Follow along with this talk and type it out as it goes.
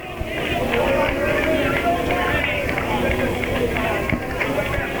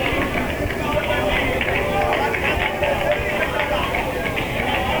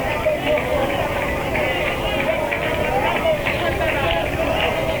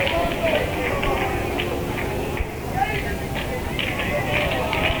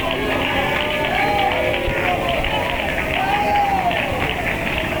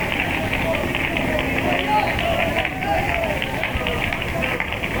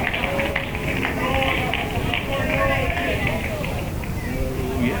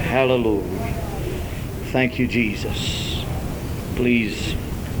Hallelujah. Thank you, Jesus. Please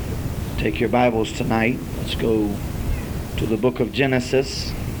take your Bibles tonight. Let's go to the book of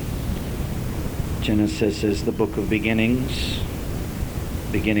Genesis. Genesis is the book of beginnings,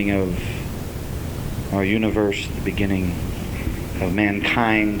 beginning of our universe, the beginning of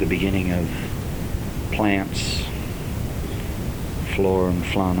mankind, the beginning of plants, flora and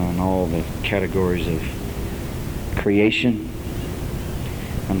fauna, and all the categories of creation.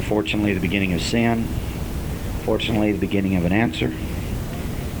 Unfortunately, the beginning of sin. Fortunately, the beginning of an answer.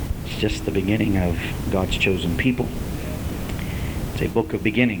 It's just the beginning of God's chosen people. It's a book of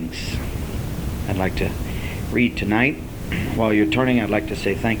beginnings. I'd like to read tonight. While you're turning, I'd like to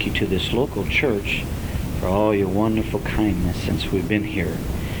say thank you to this local church for all your wonderful kindness since we've been here.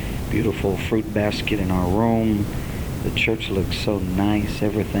 Beautiful fruit basket in our room. The church looks so nice.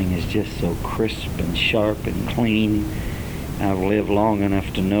 Everything is just so crisp and sharp and clean. I've lived long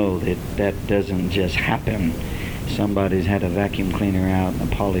enough to know that that doesn't just happen. Somebody's had a vacuum cleaner out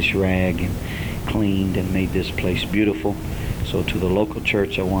and a polished rag and cleaned and made this place beautiful. So to the local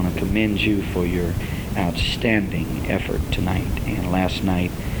church, I want to commend you for your outstanding effort tonight. And last night,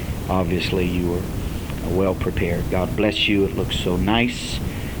 obviously, you were well prepared. God bless you. It looks so nice.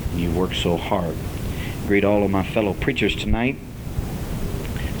 And you work so hard. Greet all of my fellow preachers tonight.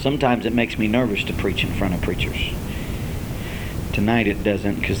 Sometimes it makes me nervous to preach in front of preachers. Tonight it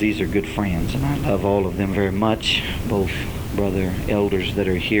doesn't, because these are good friends, and I love all of them very much. Both brother elders that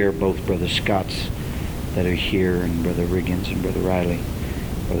are here, both Brother Scotts that are here, and Brother Riggins and Brother Riley,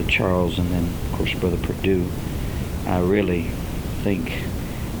 Brother Charles, and then, of course, Brother Perdue. I really think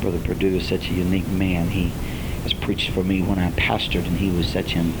Brother Perdue is such a unique man. He has preached for me when I pastored, and he was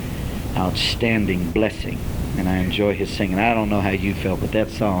such an outstanding blessing, and I enjoy his singing. I don't know how you felt, but that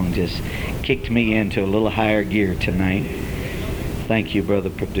song just kicked me into a little higher gear tonight. Thank you, Brother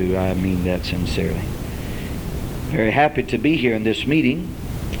Perdue. I mean that sincerely. Very happy to be here in this meeting.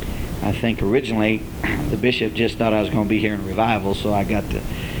 I think originally the bishop just thought I was going to be here in revival, so I got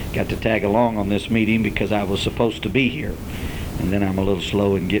to tag along on this meeting because I was supposed to be here. And then I'm a little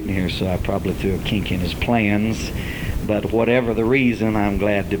slow in getting here, so I probably threw a kink in his plans. But whatever the reason, I'm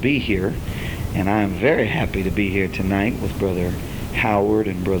glad to be here. And I'm very happy to be here tonight with Brother Howard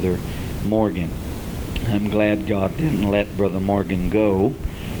and Brother Morgan. I'm glad God didn't let Brother Morgan go.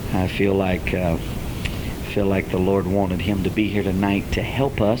 I feel like the Lord wanted him to be here tonight to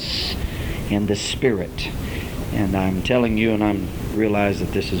help us in the Spirit. And I'm telling you, and I realize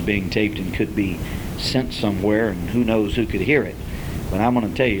that this is being taped and could be sent somewhere, and who knows who could hear it. But I'm going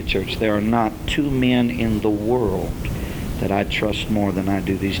to tell you, church, there are not two men in the world that I trust more than I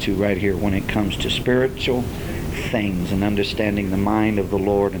do these two right here when it comes to spiritual things and understanding the mind of the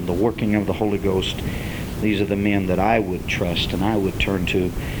Lord and the working of the Holy Ghost. These are the men that I would trust and I would turn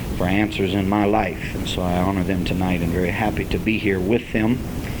to for answers in my life. And so I honor them tonight and very happy to be here with them.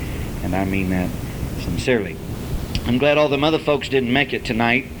 And I mean that sincerely. I'm glad all them other folks didn't make it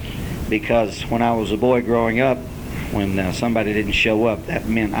tonight, because when I was a boy growing up, when somebody didn't show up, that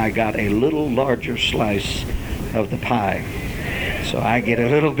meant I got a little larger slice of the pie. So I get a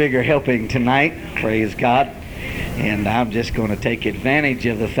little bigger helping tonight, praise God. And I'm just going to take advantage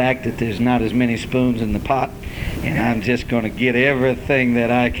of the fact that there's not as many spoons in the pot, and I'm just going to get everything that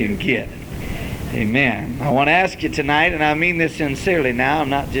I can get. Amen. I want to ask you tonight, and I mean this sincerely now, I'm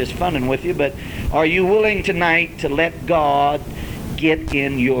not just funning with you, but are you willing tonight to let God get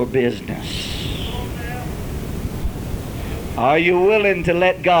in your business? Are you willing to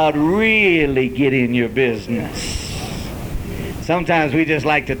let God really get in your business? Sometimes we just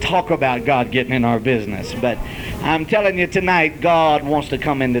like to talk about God getting in our business, but I'm telling you tonight, God wants to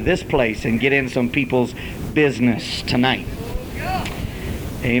come into this place and get in some people's business tonight.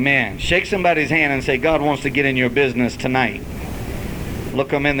 Amen. Shake somebody's hand and say, God wants to get in your business tonight. Look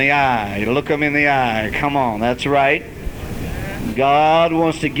them in the eye. Look them in the eye. Come on, that's right. God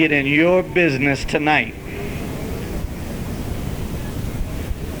wants to get in your business tonight.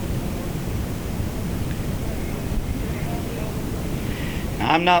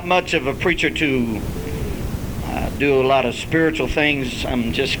 I'm not much of a preacher to do a lot of spiritual things.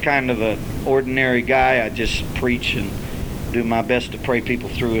 I'm just kind of an ordinary guy. I just preach and do my best to pray people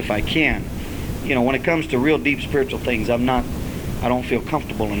through if I can. You know, when it comes to real deep spiritual things, I don't feel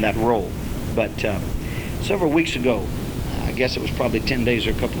comfortable in that role. But several weeks ago, I guess it was probably 10 days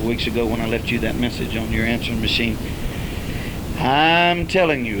or a couple of weeks ago when I left you that message on your answering machine, I'm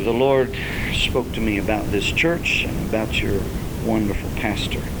telling you, the Lord spoke to me about this church and about your wonderful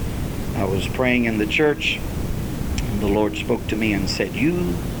pastor. I was praying in the church, and the Lord spoke to me and said,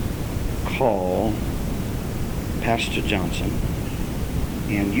 you call Pastor Johnson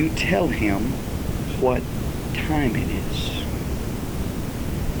and you tell him what time it is.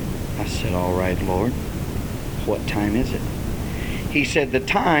 I said, all right, Lord, what time is it? He said, the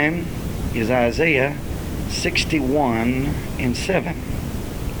time is Isaiah 61:7.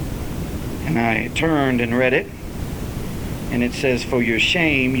 And I turned and read it, and it says, for your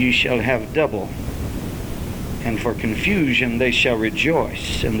shame you shall have double, and for confusion they shall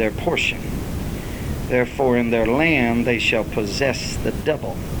rejoice in their portion. Therefore in their land they shall possess the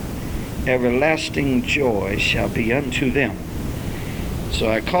double. Everlasting joy shall be unto them. So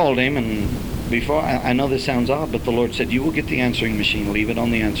I called him, and before, I know this sounds odd, but the Lord said, you will get the answering machine. Leave it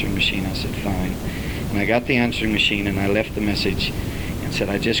on the answering machine. I said, fine. And I got the answering machine, and I left the message and said,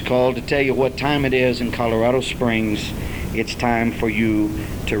 I just called to tell you what time it is in Colorado Springs. It's time for you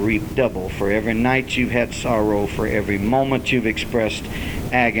to reap double. For every night you've had sorrow, for every moment you've expressed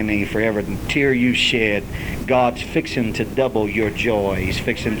agony, for every tear you shed, God's fixing to double your joy. He's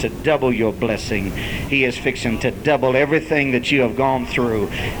fixing to double your blessing. He is fixing to double everything that you have gone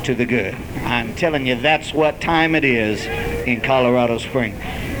through to the good. I'm telling you, that's what time it is in Colorado Springs.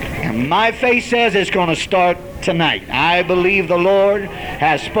 And my faith says it's going to start tonight. I believe the Lord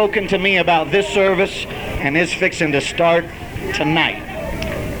has spoken to me about this service, and it's fixing to start tonight.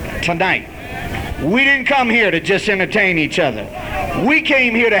 Tonight. We didn't come here to just entertain each other. We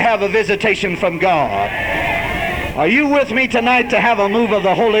came here to have a visitation from God. Are you with me tonight to have a move of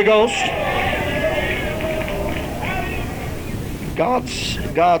the Holy Ghost?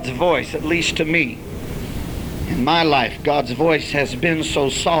 God's voice, at least to me, in my life, God's voice has been so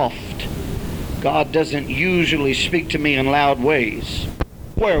soft. God doesn't usually speak to me in loud ways.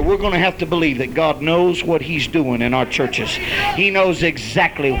 Where we're going to have to believe that God knows what He's doing in our churches. He knows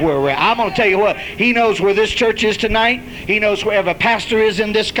exactly where we're at. I'm going to tell you what, He knows where this church is tonight. He knows wherever pastor is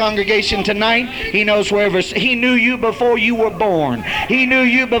in this congregation tonight. He knows wherever. He knew you before you were born. He knew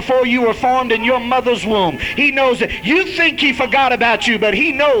you before you were formed in your mother's womb. He knows that. You think He forgot about you, but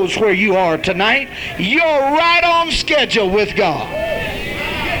He knows where you are tonight. You're right on schedule with God.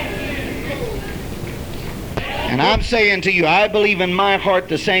 And I'm saying to you, I believe in my heart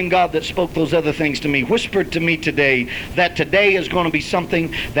the same God that spoke those other things to me whispered to me today that today is going to be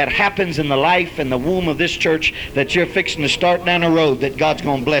something that happens in the life and the womb of this church, that you're fixing to start down a road that God's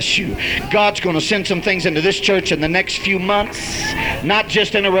going to bless you. God's going to send some things into this church in the next few months, not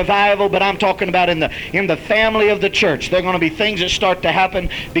just in a revival, but I'm talking about in the family of the church. There are going to be things that start to happen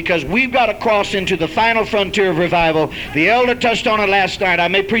because we've got to cross into the final frontier of revival. The elder touched on it last night. I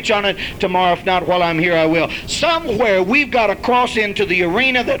may preach on it tomorrow. If not, while I'm here, I will. Somewhere we've got to cross into the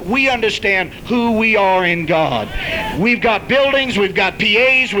arena that we understand who we are in God. We've got buildings, we've got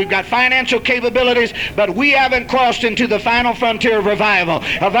PAs, we've got financial capabilities, but we haven't crossed into the final frontier of revival,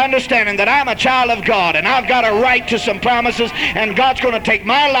 of understanding that I'm a child of God and I've got a right to some promises, and God's going to take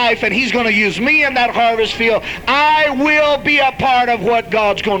my life and He's going to use me in that harvest field. I will be a part of what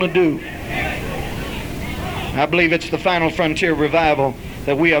God's going to do. I believe it's the final frontier of revival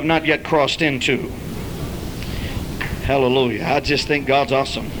that we have not yet crossed into. Hallelujah. I just think God's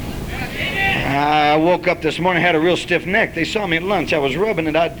awesome. I woke up this morning, had a real stiff neck. They saw me at lunch. I was rubbing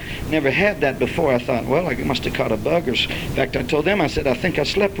it. I'd never had that before. I thought, well, I must have caught a bug. In fact, I told them, I said, I think I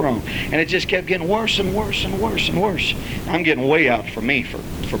slept wrong. And it just kept getting worse and worse and worse and worse. I'm getting way out for me.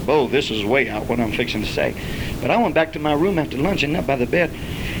 For Bo, this is way out what I'm fixing to say. But I went back to my room after lunch and up by the bed,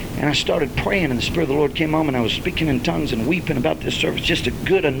 and I started praying, and the Spirit of the Lord came on, and I was speaking in tongues and weeping about this service. Just a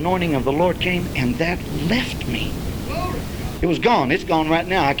good anointing of the Lord came, and that left me. It was gone. It's gone right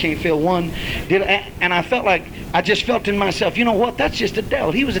now. I can't feel one. And I felt like, I just felt in myself, you know what? That's just the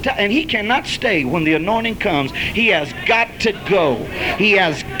devil. He was a devil. And he cannot stay when the anointing comes. He has got to go. He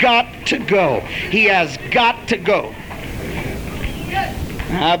has got to go. He has got to go.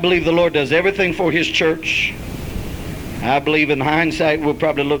 I believe the Lord does everything for His church. I believe in hindsight we'll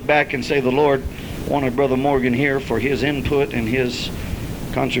probably look back and say the Lord wanted Brother Morgan here for his input and his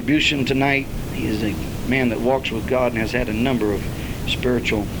contribution tonight. He is a man that walks with God and has had a number of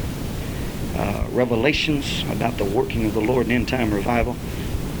spiritual revelations about the working of the Lord in end-time revival.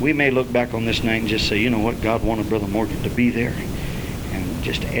 We may look back on this night and just say, you know what, God wanted Brother Morgan to be there, and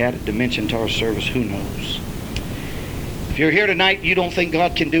just add a dimension to our service. Who knows? If you're here tonight, you don't think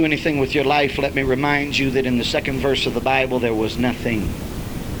God can do anything with your life, let me remind you that in the second verse of the Bible, there was nothing.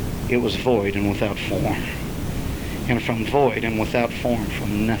 It was void and without form. And from void and without form,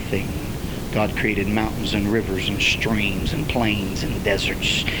 from nothing, God created mountains and rivers and streams and plains and deserts.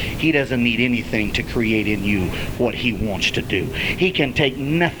 He doesn't need anything to create in you what He wants to do. He can take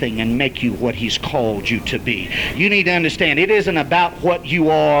nothing and make you what He's called you to be. You need to understand, it isn't about what you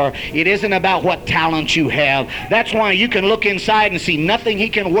are. It isn't about what talent you have. That's why you can look inside and see nothing He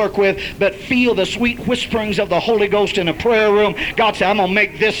can work with, but feel the sweet whisperings of the Holy Ghost in a prayer room. God said, I'm going to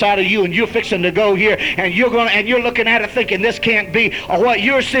make this out of you, and you're fixing to go here, and you're looking at it thinking this can't be, or what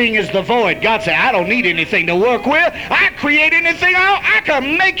you're seeing is the void. God said, I don't need anything to work with. I create anything. I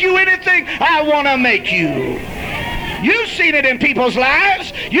can make you anything I want to make you. You've seen it in people's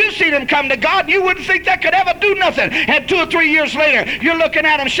lives. You've seen them come to God. You wouldn't think that could ever do nothing. And 2 or 3 years later, you're looking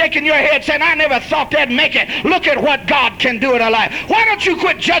at them, shaking your head, saying, I never thought they'd make it. Look at what God can do in a life. Why don't you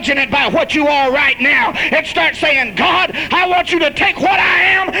quit judging it by what you are right now and start saying, God, I want you to take what I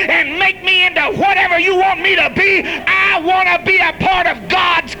am and make me into whatever you want me to be. I want to be a part of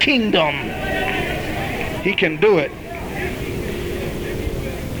God's kingdom. He can do it.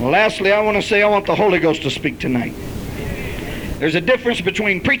 Lastly, I want to say I want the Holy Ghost to speak tonight. There's a difference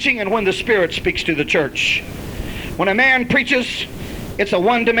between preaching and when the Spirit speaks to the church. When a man preaches, it's a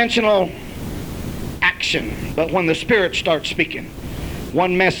one-dimensional action. But when the Spirit starts speaking,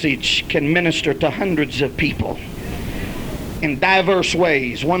 one message can minister to hundreds of people in diverse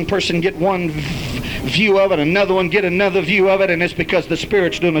ways. One person get one view of it, another one get another view of it, and it's because the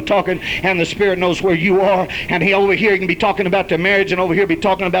Spirit's doing the talking, and the Spirit knows where you are. And he over here can be talking about their marriage, and over here be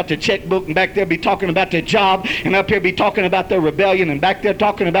talking about their checkbook, and back there be talking about their job, and up here be talking about their rebellion, and back there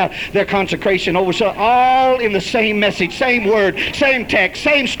talking about their consecration. Over so all in the same message, same word, same text,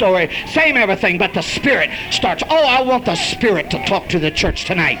 same story, same everything. But the Spirit starts. Oh, I want the Spirit to talk to the church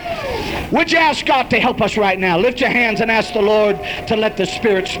tonight. Would you ask God to help us right now? Lift your hands and ask the Lord to let the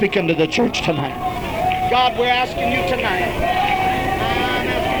Spirit speak into the church tonight. God, we're asking you tonight. I'm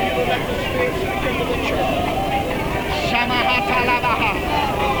asking you to let the Spirit speak into the church. I'm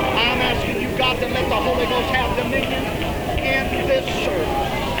asking you, God, to let the Holy Ghost have dominion in this service.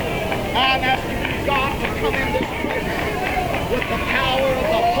 I'm asking you, God, to come in this place with the power of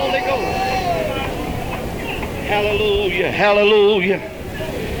the Holy Ghost. Hallelujah, hallelujah.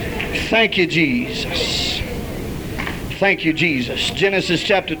 Thank you, Jesus. Thank you, Jesus. Genesis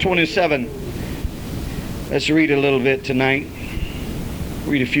chapter 27. Let's read a little bit tonight.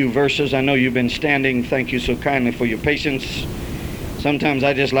 Read a few verses. I know you've been standing. Thank you so kindly for your patience. Sometimes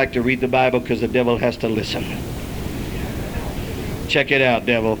I just like to read the Bible because the devil has to listen. Check it out,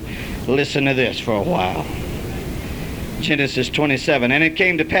 devil. Listen to this for a while. Genesis 27. And it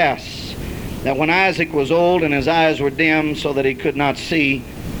came to pass that when Isaac was old and his eyes were dim so that he could not see,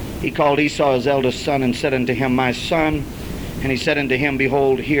 he called Esau his eldest son and said unto him, My son. And he said unto him,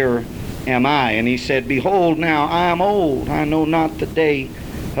 Behold, here am I. And he said, Behold, now I am old. I know not the day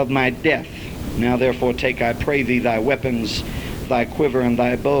of my death. Now therefore take, I pray thee, thy weapons, thy quiver and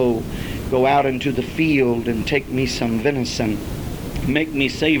thy bow. Go out into the field and take me some venison. Make me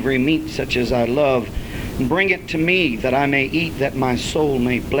savory meat such as I love. And bring it to me that I may eat, that my soul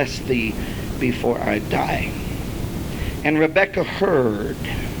may bless thee before I die. And Rebekah heard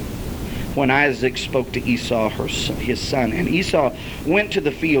when Isaac spoke to Esau, his son. And Esau went to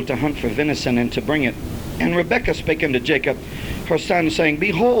the field to hunt for venison and to bring it. And Rebekah spake unto Jacob, her son, saying,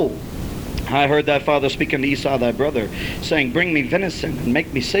 Behold, I heard thy father speak unto Esau thy brother, saying, Bring me venison, and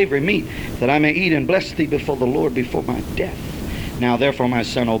make me savory meat, that I may eat and bless thee before the Lord before my death. Now therefore, my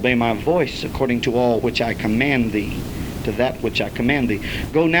son, obey my voice, according to all which I command thee, to that which I command thee.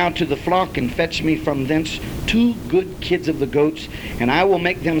 Go now to the flock, and fetch me from thence 2 good kids of the goats, and I will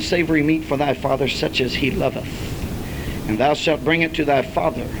make them savory meat for thy father, such as he loveth. And thou shalt bring it to thy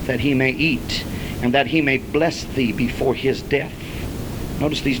father, that he may eat, and that he may bless thee before his death.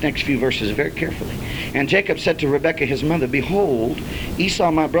 Notice these next few verses very carefully. And Jacob said to Rebekah his mother, Behold,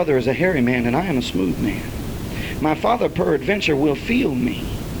 Esau my brother is a hairy man, and I am a smooth man. My father peradventure will feel me,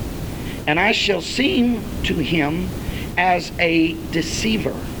 and I shall seem to him as a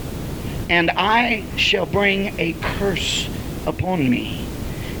deceiver, and I shall bring a curse upon me,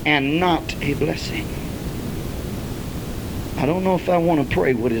 and not a blessing. I don't know if I want to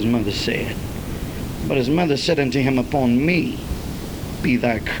pray what his mother said, but his mother said unto him, Upon me be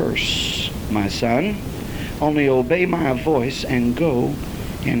thy curse, my son. Only obey my voice, and go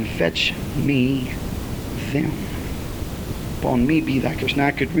and fetch me them. Upon me be thy curse. Now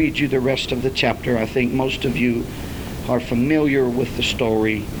I could read you the rest of the chapter. I think most of you are familiar with the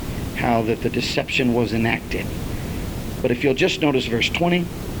story, how that the deception was enacted. But if you'll just notice verse 20,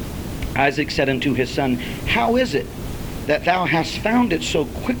 Isaac said unto his son, How is it that thou hast found it so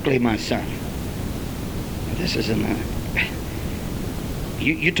quickly, my son? This is in the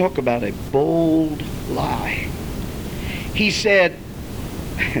You talk about a bold lie. He said,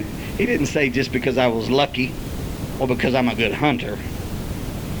 he didn't say just because I was lucky or because I'm a good hunter.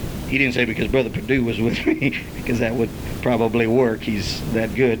 He didn't say because Brother Perdue was with me, because that would probably work. He's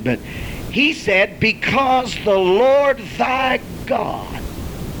that good. But he said, because the Lord thy God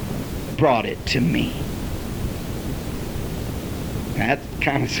brought it to me. That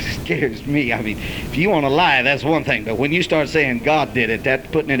kind of scares me. I mean, if you want to lie, that's one thing. But when you start saying God did it, that's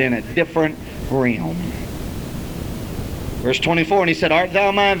putting it in a different realm. Verse 24, and he said, art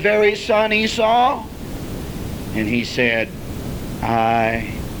thou my very son Esau? And he said,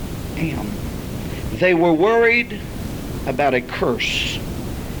 I am. They were worried about a curse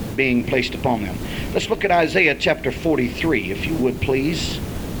being placed upon them. Let's look at Isaiah chapter 43, if you would please.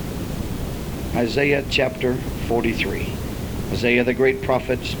 Isaiah chapter 43. Isaiah, the great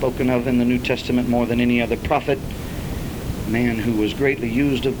prophet, spoken of in the New Testament more than any other prophet, man who was greatly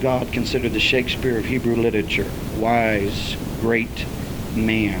used of God, considered the Shakespeare of Hebrew literature, wise, great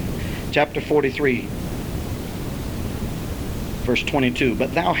man. Chapter 43, verse 22,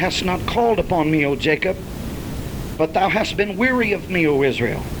 but thou hast not called upon me, O Jacob, but thou hast been weary of me, O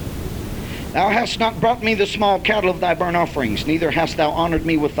Israel. Thou hast not brought me the small cattle of thy burnt offerings, neither hast thou honored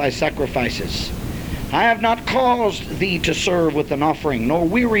me with thy sacrifices. I have not caused thee to serve with an offering, nor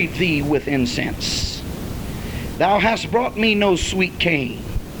wearied thee with incense. Thou hast brought me no sweet cane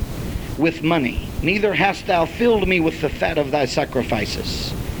with money, neither hast thou filled me with the fat of thy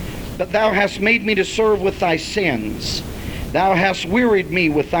sacrifices. But thou hast made me to serve with thy sins. Thou hast wearied me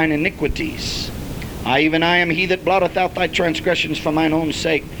with thine iniquities. Even I am he that blotteth out thy transgressions for mine own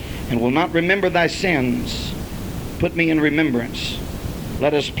sake, and will not remember thy sins. Put me in remembrance.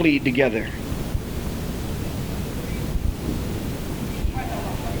 Let us plead together.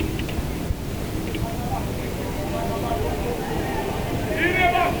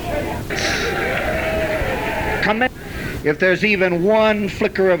 If there's even one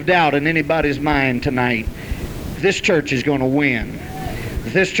flicker of doubt in anybody's mind tonight, this church is going to win.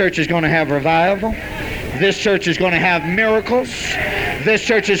 This church is going to have revival. This church is going to have miracles. This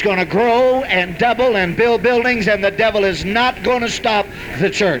church is going to grow and double and build buildings, and the devil is not going to stop the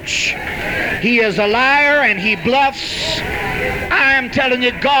church. He is a liar and he bluffs. I am telling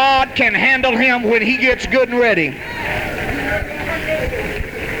you, God can handle him when he gets good and ready.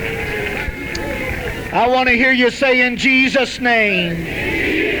 I want to hear you say, in Jesus' name.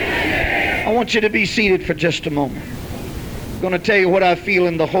 I want you to be seated for just a moment. I'm going to tell you what I feel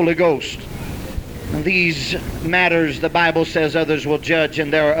in the Holy Ghost. These matters, the Bible says, others will judge,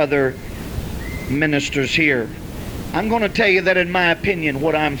 and there are other ministers here. I'm going to tell you that, in my opinion,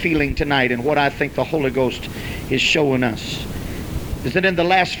 what I'm feeling tonight and what I think the Holy Ghost is showing us is that in the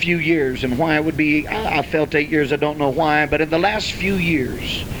last few years, and why it would be, I felt 8 years, I don't know why, but in the last few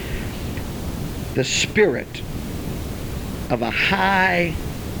years, the spirit of a high,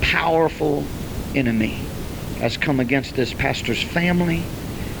 powerful enemy has come against this pastor's family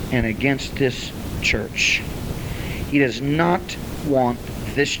and against this church. He does not want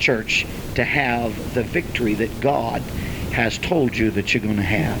this church to have the victory that God has told you that you're going to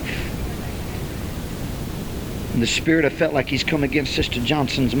have. And the spirit, I felt like he's come against Sister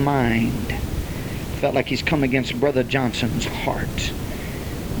Johnson's mind. Felt like he's come against Brother Johnson's heart.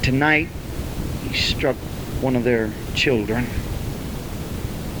 Tonight, he struck one of their children,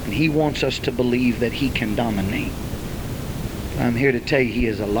 and he wants us to believe that he can dominate. I'm here to tell you, he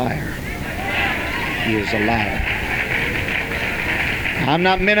is a liar. He is a liar. I'm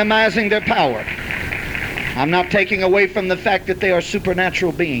not minimizing their power. I'm not taking away from the fact that they are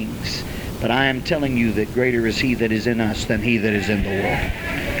supernatural beings, but I am telling you that greater is he that is in us than he that is in the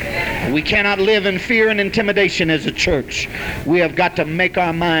world. We cannot live in fear and intimidation as a church. We have got to make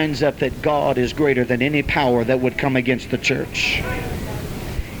our minds up that God is greater than any power that would come against the church.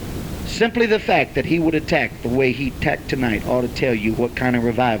 Simply the fact that he would attack the way he attacked tonight ought to tell you what kind of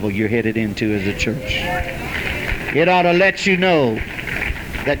revival you're headed into as a church. It ought to let you know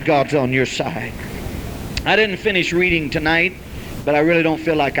that God's on your side. I didn't finish reading tonight, but I really don't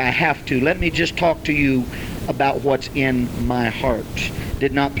feel like I have to. Let me just talk to you about what's in my heart.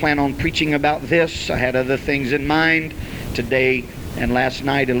 Did not plan on preaching about this. I had other things in mind today and last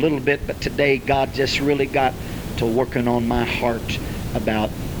night a little bit, but today God just really got to working on my heart about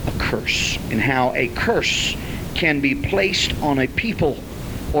a curse and how a curse can be placed on a people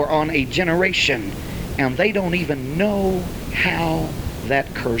or on a generation, and they don't even know how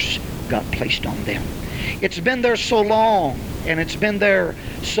that curse got placed on them. It's been there so long, and it's been there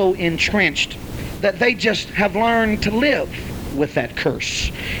so entrenched that they just have learned to live with that curse.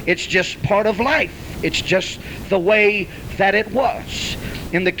 It's just part of life. It's just the way that it was.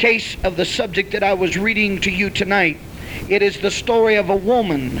 In the case of the subject that I was reading to you tonight, it is the story of a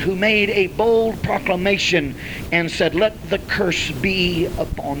woman who made a bold proclamation and said, "Let the curse be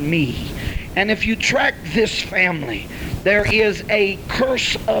upon me." And if you track this family, there is a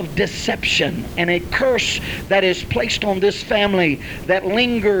curse of deception and a curse that is placed on this family that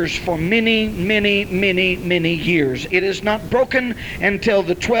lingers for many, many, many, many years. It is not broken until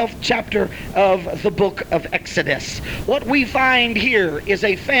the 12th chapter of the book of Exodus. What we find here is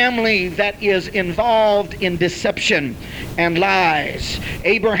a family that is involved in deception and lies.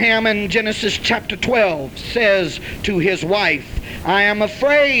 Abraham in Genesis chapter 12 says to his wife, "I am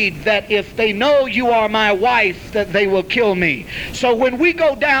afraid that if they know you are my wife, that they will kill me. So when we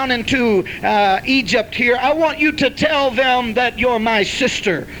go down into Egypt here, I want you to tell them that you're my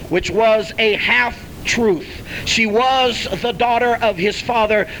sister," which was a half-truth. She was the daughter of his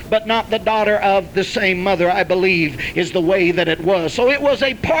father, but not the daughter of the same mother, I believe, is the way that it was. So it was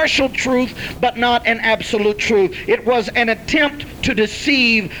a partial truth, but not an absolute truth. It was an attempt to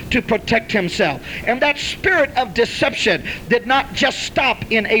deceive, to protect himself. And that spirit of deception did not just stop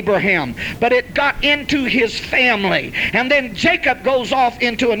in Abraham, but it got into his family. And then Jacob goes off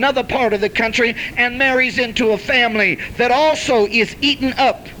into another part of the country and marries into a family that also is eaten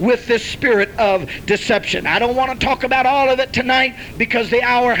up with this spirit of deception. I don't want to talk about all of it tonight because the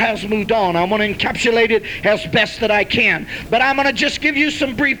hour has moved on. I'm going to encapsulate it as best that I can. But I'm going to just give you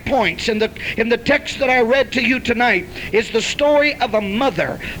some brief points. In the text that I read to you tonight is the story of a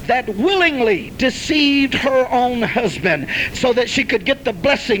mother that willingly deceived her own husband so that she could get the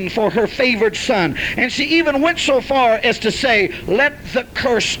blessing for her favored son. And she even went so far as to say, "Let the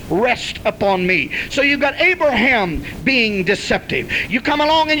curse rest upon me." So you've got Abraham being deceptive. You come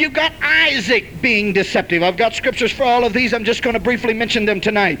along and you've got Isaac being deceptive. I've got scriptures for all of these. I'm just going to briefly mention them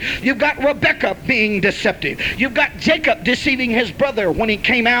tonight. You've got Rebekah being deceptive. You've got Jacob deceiving his brother when he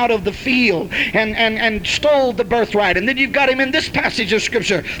came out of the field and stole the birthright. And then you've got him in this passage of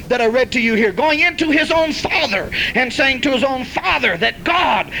scripture that I read to you here, going into his own father and saying to his own father that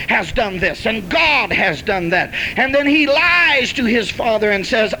God has done this and God has done that. And then he lies to his father and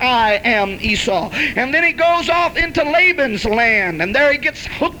says, "I am Esau." And then he goes off into Laban's land, and there he gets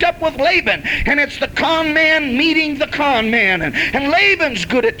hooked up with Laban, and it's the con man meeting the con man. And Laban's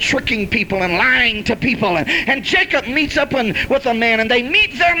good at tricking people and lying to people. And Jacob meets up with a man, and they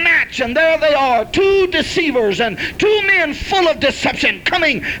meet their match, and there they are, two deceivers and two men full of deception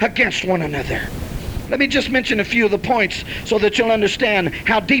coming against one another. Let me just mention a few of the points so that you'll understand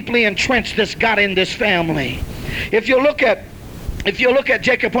how deeply entrenched this got in this family. If you look at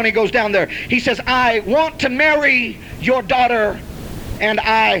Jacob when he goes down there, he says, "I want to marry your daughter, and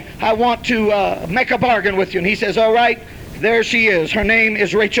I want to make a bargain with you." And he says, "All right, there she is. Her name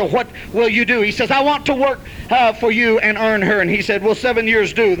is Rachel. What will you do?" He says, "I want to work for you and earn her." And he said, "Well, 7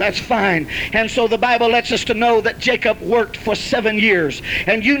 years due. That's fine." And so the Bible lets us to know that Jacob worked for 7 years.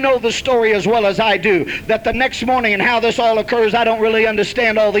 And you know the story as well as I do, that the next morning, and how this all occurs, I don't really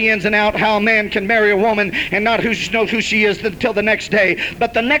understand all the ins and outs, how a man can marry a woman and not know who she is until the next day.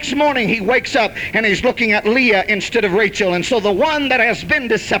 But the next morning he wakes up and he's looking at Leah instead of Rachel. And so the one that has been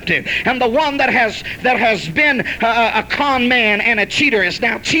deceptive and the one that has been a con man and a cheater is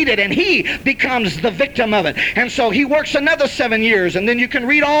now cheated, and he becomes the victim of it. And so he works another 7 years, and then you can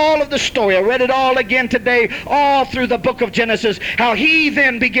read all of the story. I read it all again today, all through the book of Genesis, how he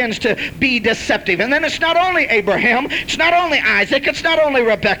then begins to be deceptive. And then it's not only Abraham, it's not only Isaac, it's not only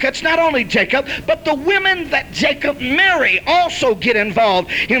Rebekah, it's not only Jacob, but the women that Jacob marry also get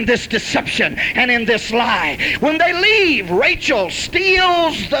involved in this deception and in this lie. When they leave, Rachel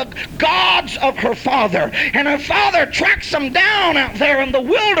steals the gods of her father, and her father tracks them down out there in the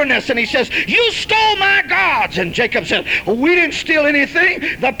wilderness, and he says, "You stole my gods." And Jacob says, "Well, we didn't steal anything.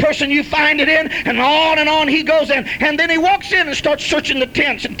 The person you find it in," and on he goes in. And then he walks in and starts searching the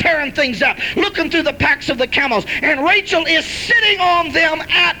tents and tearing things up, looking through the packs of the camels. And Rachel is sitting on them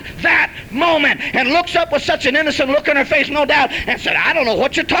at that moment and looks up with such an innocent look on her face, no doubt, and said, "I don't know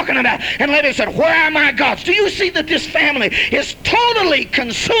what you're talking about." And Laban said, "Where are my gods?" Do you see that this family is totally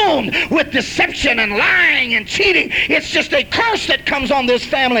consumed with deception and lying and cheating? It's just a curse that comes on this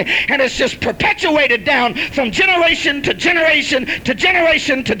family, and it's just perpetuated down from generation to generation to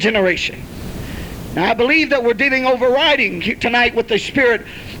generation to generation. Now, I believe that we're dealing overriding tonight with the spirit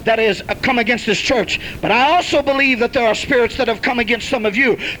that has come against this church. But I also believe that there are spirits that have come against some of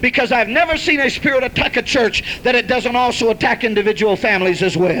you, because I've never seen a spirit attack a church that it doesn't also attack individual families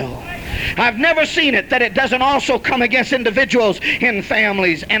as well. I've never seen it that it doesn't also come against individuals in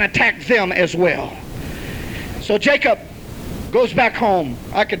families and attack them as well. So Jacob goes back home.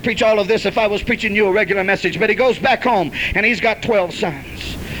 I could preach all of this if I was preaching you a regular message, but he goes back home and he's got 12 sons.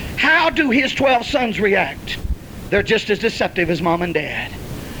 How do his 12 sons react? They're just as deceptive as mom and dad.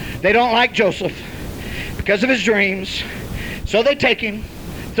 They don't like Joseph because of his dreams. So they take him,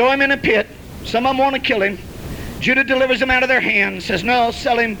 throw him in a pit. Some of them want to kill him. Judah delivers him out of their hands, says, no,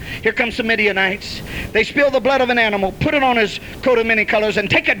 sell him. Here comes some Midianites. They spill the blood of an animal, put it on his coat of many colors,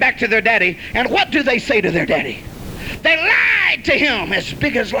 and take it back to their daddy. And what do they say to their daddy? They lied to him as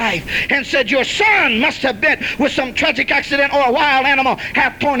big as life and said, your son must have been with some tragic accident or a wild animal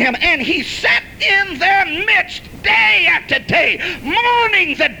have torn him. And he sat in their midst day after day,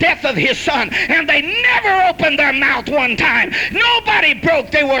 mourning the death of his son. And they never opened their mouth one time. Nobody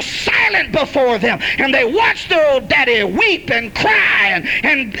broke. They were silent before them. And they watched their old daddy weep and cry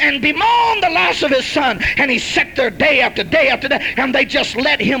and bemoan the loss of his son. And he sat there day after day after day. And they just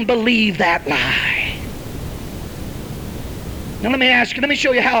let him believe that lie. Now let me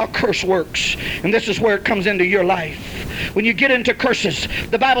show you how a curse works. And this is where it comes into your life. When you get into curses,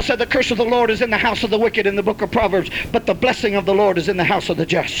 the Bible said the curse of the Lord is in the house of the wicked in the book of Proverbs, but the blessing of the Lord is in the house of the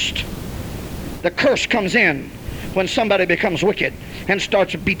just. The curse comes in when somebody becomes wicked and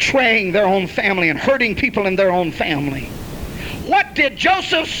starts betraying their own family and hurting people in their own family. What did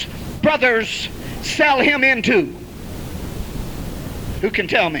Joseph's brothers sell him into? Who can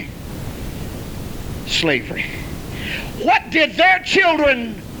tell me? Slavery. What did their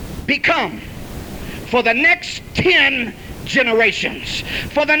children become for the next 10 generations?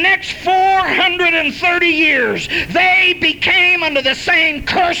 For the next 430 years, they became under the same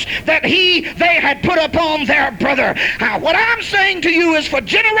curse that they had put upon their brother. What I'm saying to you is, for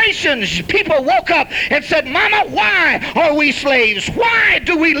generations, people woke up and said, Mama, why are we slaves? Why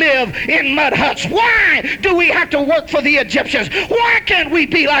do we live in mud huts? Why do we have to work for the Egyptians? Why can't we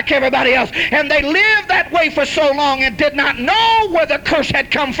be like everybody else? And they lived that way for so long and did not know where the curse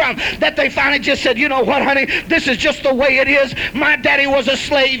had come from, that they finally just said, you know what, honey, this is just the way it is. My daddy was a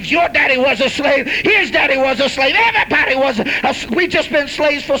slave. Your daddy was a slave. His daddy was a slave. Everybody was we've just been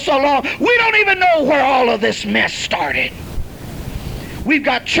slaves for so long. We don't even know where all of this mess started. We've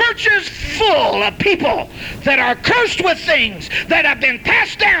got churches full of people that are cursed with things that have been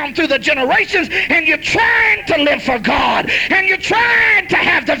passed down through the generations, and you're trying to live for God, and you're trying to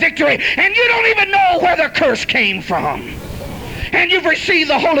have the victory, and you don't even know where the curse came from. And you've received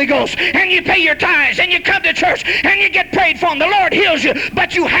the Holy Ghost, and you pay your tithes, and you come to church, and you get prayed for, and the Lord heals you,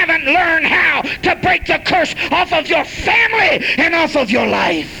 but you haven't learned how to break the curse off of your family and off of your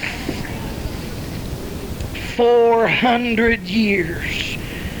life. 400 years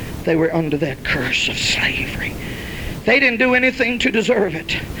they were under that curse of slavery. They didn't do anything to deserve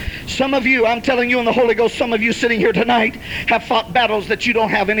it. Some of you, I'm telling you in the Holy Ghost, some of you sitting here tonight have fought battles that you don't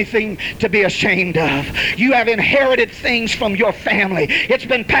have anything to be ashamed of. You have inherited things from your family. It's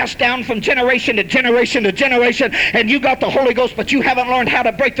been passed down from generation to generation to generation, and you got the Holy Ghost, but you haven't learned how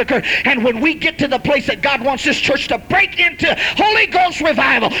to break the curse. And when we get to the place that God wants this church to break into Holy Ghost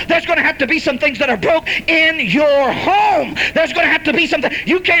revival, there's going to have to be some things that are broke in your home. There's going to have to be something.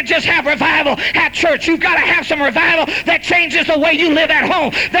 You can't just have revival at church. You've got to have some revival that changes the way you live at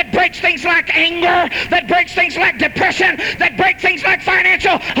home, that breaks things like anger, that breaks things like depression, that breaks things like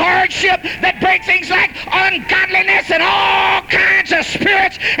financial hardship, that breaks things like ungodliness and all kinds of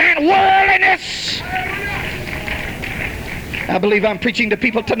spirits and worldliness. I believe I'm preaching to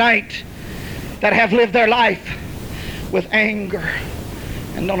people tonight that have lived their life with anger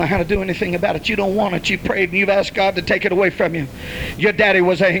and don't know how to do anything about it. You don't want it. You prayed and you've asked God to take it away from you. Your daddy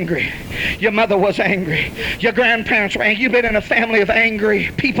was angry. Your mother was angry. Your grandparents were angry. You've been in a family of angry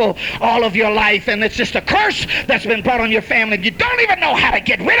people all of your life, and it's just a curse that's been brought on your family. You don't even know how to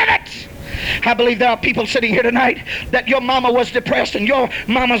get rid of it. I believe there are people sitting here tonight that your mama was depressed and your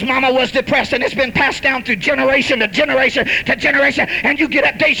mama's mama was depressed, and it's been passed down through generation to generation to generation, and you get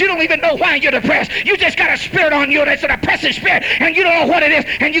up days you don't even know why you're depressed. You just got a spirit on you that's an oppressive spirit, and you don't know what it is,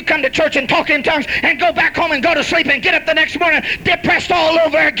 and you come to church and talk in tongues and go back home and go to sleep and get up the next morning depressed all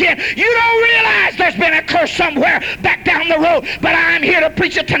over again. You don't realize there's been a curse somewhere back down the road, but I'm here to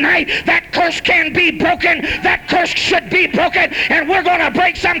preach it tonight. That curse can be broken. That curse should be broken, and we're going to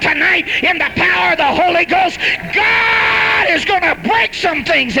break some tonight in the power of the Holy Ghost. God is going to break some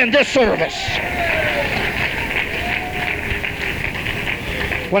things in this service.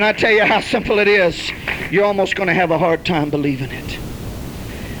 When I tell you how simple it is, you're almost going to have a hard time believing it.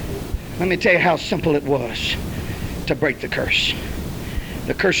 Let me tell you how simple it was to break the curse.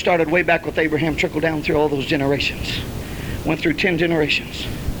 The curse started way back with Abraham, trickled down through all those generations. Went through 10 generations.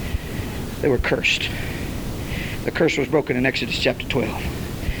 They were cursed. The curse was broken in Exodus chapter 12.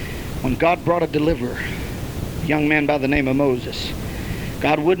 When God brought a deliverer, a young man by the name of Moses,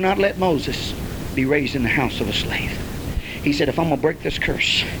 God would not let Moses be raised in the house of a slave. He said, if I'm going to break this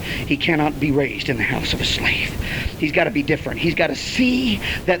curse, he cannot be raised in the house of a slave. He's got to be different. He's got to see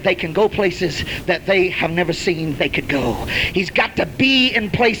that they can go places that they have never seen they could go. He's got to be in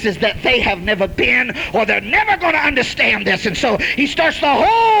places that they have never been, or they're never going to understand this. And so he starts the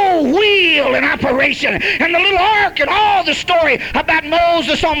whole wheel in operation, and the little ark, and all the story about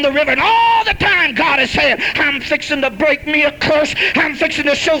Moses on the river. And all the time God is saying, I'm fixing to break me a curse. I'm fixing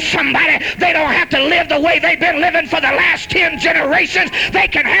to show somebody they don't have to live the way they've been living for the last 10 generations. They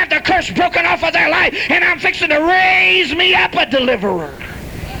can have the curse broken off of their life, and I'm fixing to raise me up a deliverer.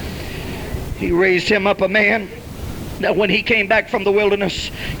 He raised him up a man that when he came back from the wilderness,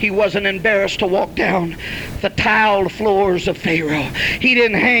 he wasn't embarrassed to walk down the tiled floors of Pharaoh. He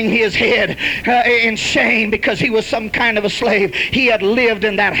didn't hang his head in shame because he was some kind of a slave. He had lived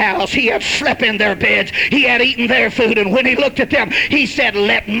in that house. He had slept in their beds. He had eaten their food. And when he looked at them, he said,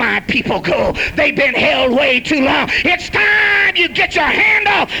 let my people go. They've been held way too long. It's time you get your hand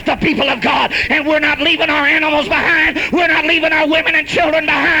off the people of God. And we're not leaving our animals behind. We're not leaving our women and children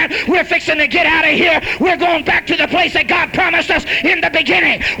behind. We're fixing to get out of here. We're going back to the place that God promised us in the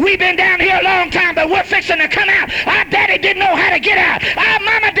beginning. We've been down here a long time, but we're fixing to come out. Our daddy didn't know how to get out. Our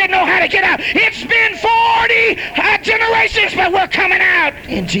mama didn't know how to get out. It's been 40 generations, but we're coming out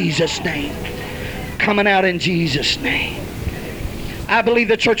in Jesus' name. Coming out in Jesus' name. I believe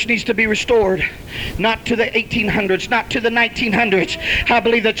the church needs to be restored, not to the 1800s, not to the 1900s. I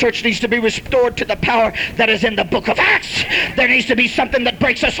believe the church needs to be restored to the power that is in the book of Acts. There needs to be something that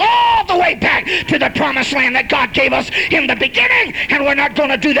breaks us all the way back to the promised land that God gave us in the beginning, and we're not going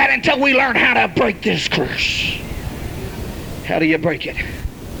to do that until we learn how to break this curse. How do you break it?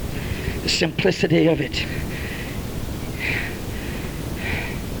 The simplicity of it.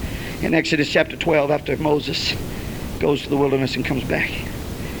 In Exodus chapter 12, after Moses goes to the wilderness and comes back,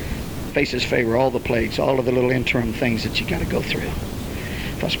 faces Pharaoh, all the plagues, all of the little interim things that you got to go through.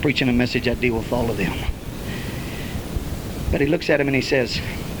 If I was preaching a message, I'd deal with all of them. But he looks at him and he says,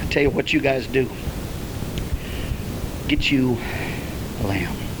 I tell you what you guys do. Get you a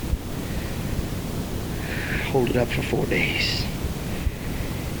lamb. Hold it up for 4 days.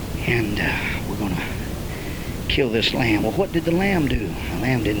 And we're going to kill this lamb. Well, what did the lamb do? The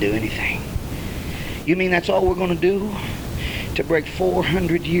lamb didn't do anything. You mean that's all we're going to do to break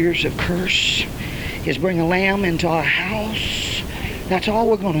 400 years of curse? Is bring a lamb into our house? That's all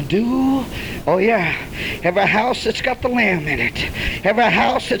we're going to do? Oh yeah, every house that's got the lamb in it, every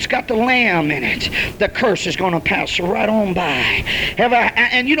house that's got the lamb in it, the curse is going to pass right on by.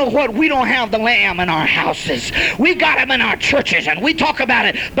 And you know what? We don't have the lamb in our houses. We got him in our churches, and we talk about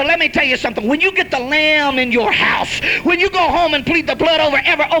it. But let me tell you something. When you get the lamb in your house, when you go home and plead the blood over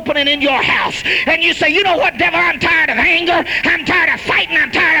every opening in your house, and you say, you know what, devil, I'm tired of anger, I'm tired of fighting,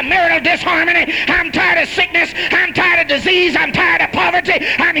 I'm tired of marital disharmony, I'm tired of sickness, I'm tired of disease, I'm tired of poverty.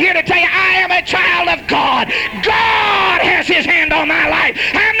 I'm here to tell you, I am a child of God. God has his hand on my life.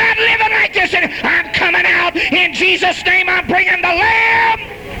 I'm not living like this. I'm coming out in Jesus' name. I'm bringing the lamb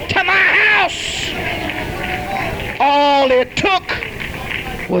to my house. All it took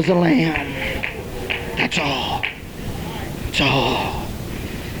was a lamb. That's all. That's all.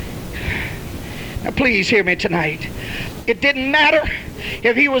 Now please hear me tonight. It didn't matter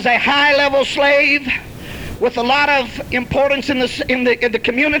if he was a high-level slave with a lot of importance in the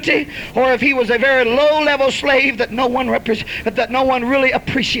community, or if he was a very low-level slave that no one really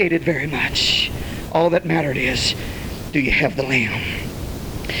appreciated very much. All that mattered is, do you have the lamb?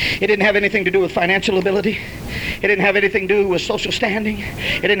 It didn't have anything to do with financial ability. It didn't have anything to do with social standing.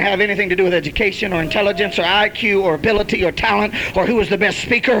 It didn't have anything to do with education or intelligence or IQ or ability or talent or who was the best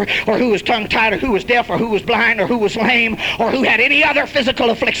speaker or who was tongue-tied or who was deaf or who was blind or who was lame or who had any other physical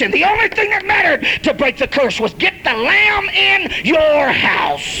affliction. The only thing that mattered to break the curse was get the lamb in your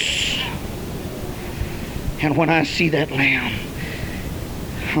house. And when I see that lamb,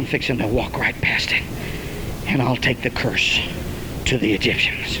 I'm fixing to walk right past it, and I'll take the curse to the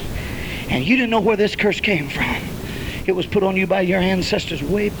Egyptians. And you didn't know where this curse came from. It was put on you by your ancestors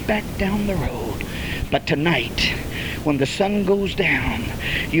way back down the road. But tonight, when the sun goes down,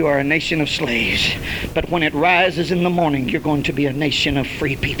 you are a nation of slaves. But when it rises in the morning, you're going to be a nation of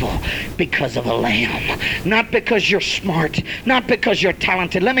free people because of a lamb. Not because you're smart, not because you're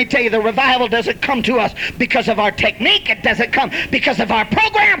talented. Let me tell you, the revival doesn't come to us because of our technique. It doesn't come because of our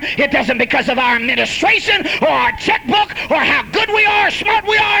program. It doesn't because of our administration or our checkbook or how good we are, smart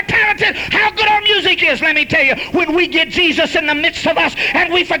we are, talented, how good our music is. Let me tell you, when we get Jesus in the midst of us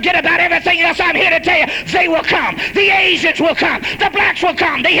and we forget about everything else, I'm here to tell you, they will come. The The Asians will come. The blacks will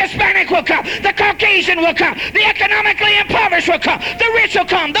come. The Hispanic will come. The Caucasian will come. The economically impoverished will come. The rich will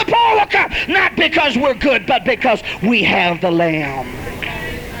come. The poor will come. Not because we're good, but because we have the Lamb.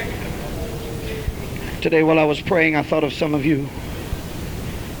 Today while I was praying, I thought of some of you.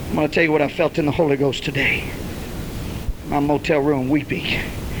 I'm going to tell you what I felt in the Holy Ghost today. My motel room weeping.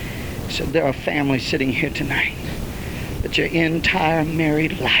 I said, there are families sitting here tonight that your entire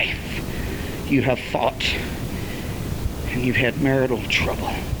married life you have fought and you've had marital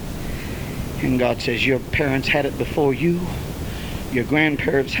trouble. And God says your parents had it before you, your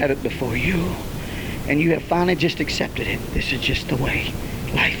grandparents had it before you, and you have finally just accepted it. This is just the way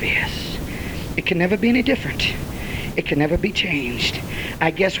life is. It can never be any different. It can never be changed.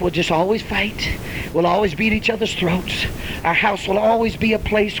 I guess we'll just always fight. We'll always beat each other's throats. Our house will always be a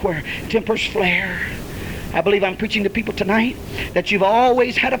place where tempers flare. I believe I'm preaching to people tonight that you've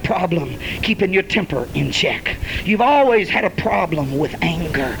always had a problem keeping your temper in check. You've always had a problem with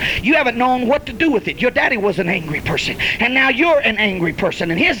anger. You haven't known what to do with it. Your daddy was an angry person, and now you're an angry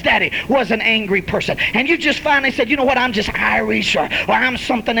person, and his daddy was an angry person. And you just finally said, you know what, I'm just Irish, or I'm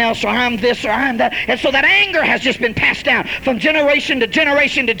something else, or I'm this, or I'm that. And so that anger has just been passed down from generation to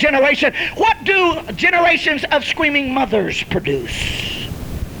generation to generation. What do generations of screaming mothers produce?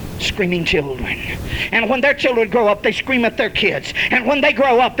 Screaming children. And when their children grow up, they scream at their kids. And when they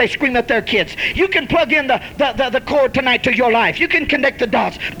grow up, they scream at their kids. You can plug in the cord tonight to your life. You can connect the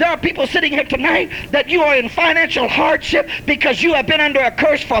dots. There are people sitting here tonight that you are in financial hardship because you have been under a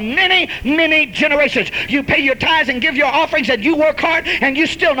curse for many, many generations. You pay your tithes and give your offerings and you work hard and you're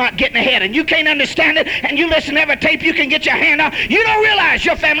still not getting ahead. And you can't understand it, and you listen to every tape you can get your hand on. You don't realize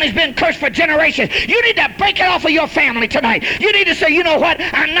your family's been cursed for generations. You need to break it off of your family tonight. You need to say, you know what,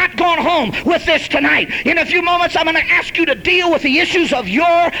 I'm not going home with this tonight. In a few moments, I'm going to ask you to deal with the issues of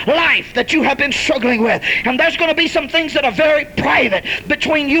your life that you have been struggling with. And there's going to be some things that are very private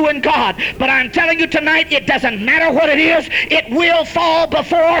between you and God. But I'm telling you tonight, it doesn't matter what it is, it will fall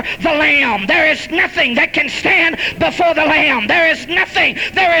before the Lamb. There is nothing that can stand before the Lamb. There is nothing.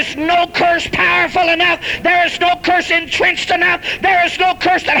 There is no curse powerful enough. There is no curse entrenched enough. There is no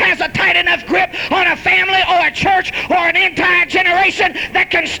curse that has a tight enough grip on a family or a church or an entire generation that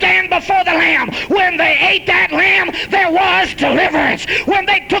can stand before the Lamb. When they ate that lamb, there was deliverance. When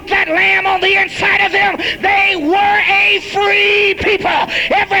they took that lamb on the inside of them, they were a free people.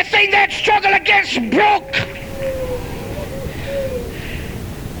 Everything that struggled against broke.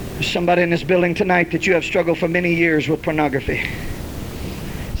 There's somebody in this building tonight that you have struggled for many years with pornography.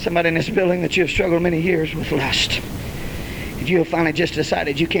 Somebody in this building that you have struggled many years with lust. And you have finally just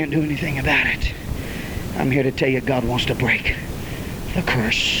decided you can't do anything about it. I'm here to tell you God wants to break the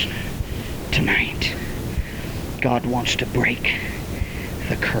curse tonight. God wants to break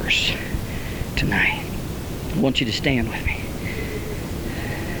the curse tonight. I want you to stand with me.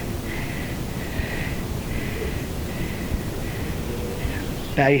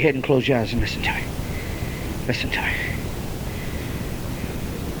 Bow your head and close your eyes and listen to me. Listen to me.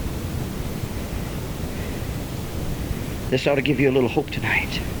 This ought to give you a little hope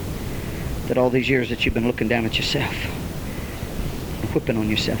tonight. That all these years that you've been looking down at yourself, whipping on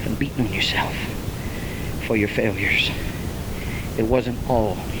yourself and beating on yourself for your failures, it wasn't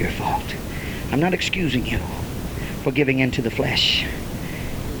all your fault. I'm not excusing you for giving in to the flesh.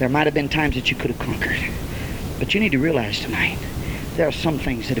 There might have been times that you could have conquered, but you need to realize tonight there are some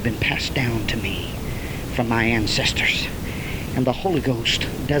things that have been passed down to me from my ancestors, and the Holy Ghost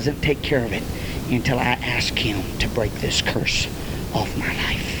doesn't take care of it until I ask Him to break this curse off my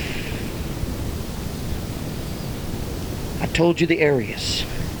life. I told you the areas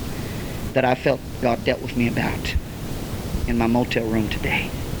that I felt God dealt with me about in my motel room today.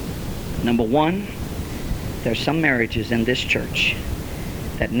 Number one, there's some marriages in this church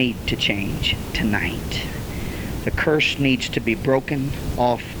that need to change tonight. The curse needs to be broken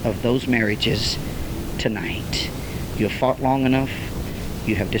off of those marriages tonight. You have fought long enough,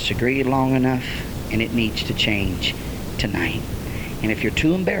 you have disagreed long enough, and it needs to change tonight. And if you're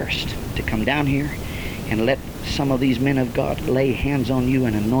too embarrassed to come down here and let some of these men of God lay hands on you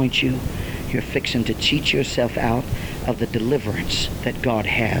and anoint you, you're fixing to cheat yourself out of the deliverance that God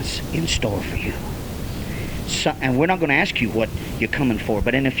has in store for you. So, and we're not going to ask you what you're coming for,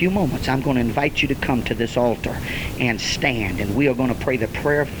 but in a few moments I'm going to invite you to come to this altar and stand, and we are going to pray the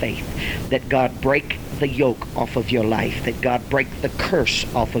prayer of faith that God break the yoke off of your life, that God break the curse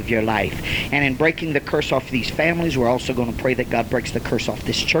off of your life. And in breaking the curse off these families, we're also going to pray that God breaks the curse off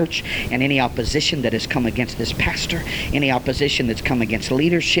this church and any opposition that has come against this pastor, any opposition that's come against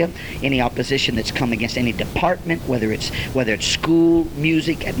leadership, any opposition that's come against any department, whether it's school,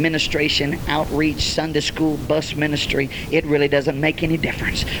 music, administration, outreach, Sunday school, bus ministry. It really doesn't make any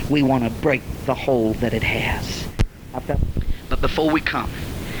difference. We want to break the hold that it has. But before we come,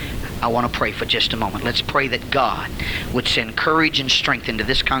 I want to pray for just a moment. Let's pray that God would send courage and strength into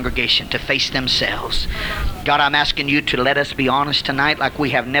this congregation to face themselves. God, I'm asking you to let us be honest tonight like we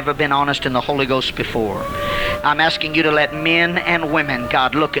have never been honest in the Holy Ghost before. I'm asking you to let men and women,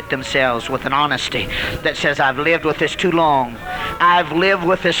 God, look at themselves with an honesty that says, I've lived with this too long. I've lived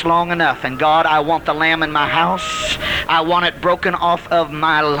with this long enough. And God, I want the lamb in my house. I want it broken off of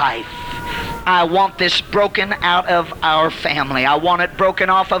my life. I want this broken out of our family. I want it broken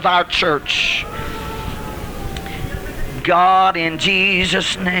off of our church. God, in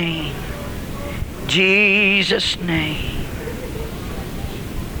Jesus' name. Jesus' name.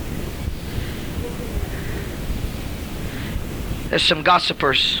 There's some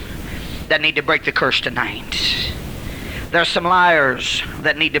gossipers that need to break the curse tonight. There's some liars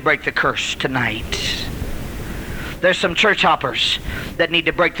that need to break the curse tonight. There's some church hoppers that need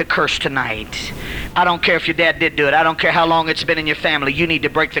to break the curse tonight. I don't care if your dad did do it. I don't care how long it's been in your family. You need to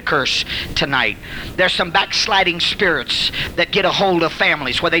break the curse tonight. There's some backsliding spirits that get a hold of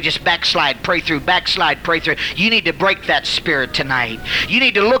families where they just backslide, pray through, backslide, pray through. You need to break that spirit tonight. You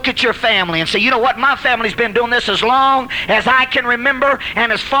need to look at your family and say, you know what? My family's been doing this as long as I can remember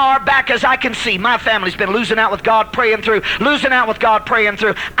and as far back as I can see. My family's been losing out with God, praying through, losing out with God, praying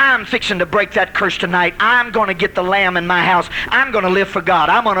through. I'm fixing to break that curse tonight. I'm going to get the lamb in my house. I'm going to live for God.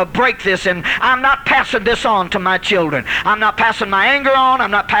 I'm going to break this, and I'm not passing this on to my children. I'm not passing my anger on.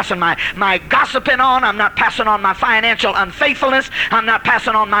 I'm not passing my gossiping on. I'm not passing on my financial unfaithfulness. I'm not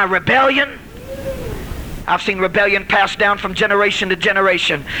passing on my rebellion. I've seen rebellion passed down from generation to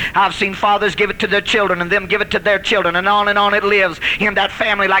generation. I've seen fathers give it to their children and them give it to their children, and on it lives in that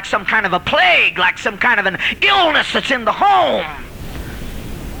family like some kind of a plague, like some kind of an illness that's in the home.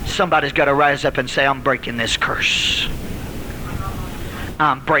 Somebody's got to rise up and say, I'm breaking this curse.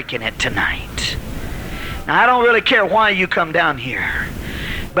 I'm breaking it tonight. Now, I don't really care why you come down here,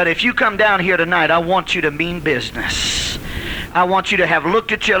 but if you come down here tonight, I want you to mean business. I want you to have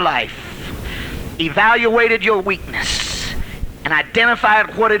looked at your life, evaluated your weakness, and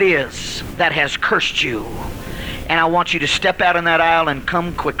identified what it is that has cursed you. And I want you to step out in that aisle and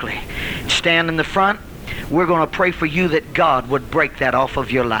come quickly. Stand in the front. We're going to pray for you that God would break that off of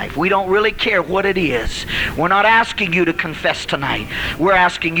your life. We don't really care what it is. We're not asking you to confess tonight. We're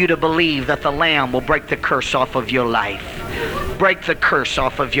asking you to believe that the Lamb will break the curse off of your life. Break the curse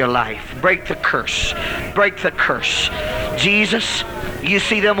off of your life. Break the curse. Break the curse. Jesus, you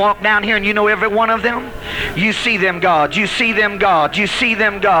see them walk down here and you know every one of them? You see them, God. You see them, God. You see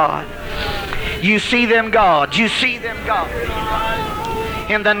them, God. You see them, God. You see them, God.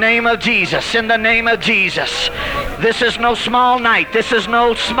 In the name of Jesus, in the name of Jesus. This is no small night. This is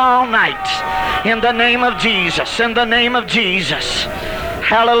no small night. In the name of Jesus, in the name of Jesus.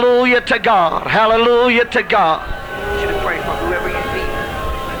 Hallelujah to God. Hallelujah to God. I want you to pray for whoever you feel.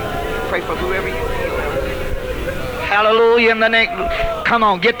 Pray for whoever you feel. Hallelujah in the name. Come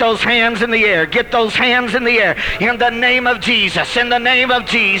on, get those hands in the air. Get those hands in the air. In the name of Jesus, in the name of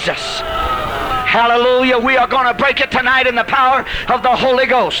Jesus. Hallelujah. We are going to break it tonight in the power of the Holy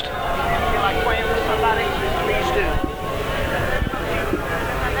Ghost. If you feel like praying for somebody, please do.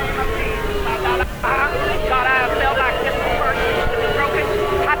 God, I have felt like this person to be broken.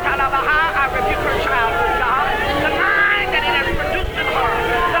 I rebuke her childhood, God. The mind that it has produced in her.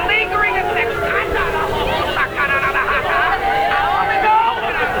 The lingering effects. I only know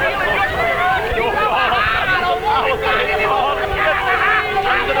that I feel in your spirit. I don't want it done anymore.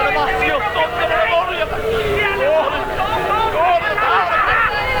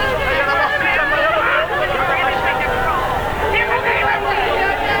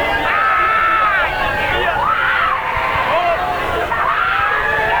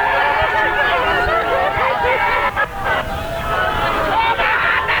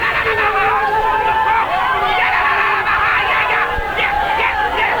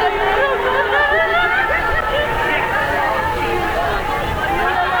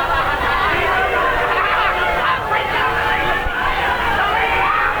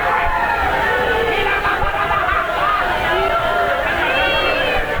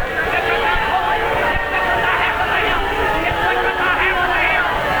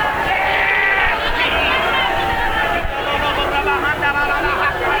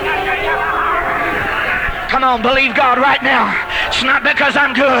 on, believe God right now. It's not because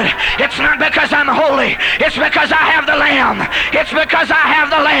I'm good. It's not because I'm holy. It's because I have the Lamb. It's because I have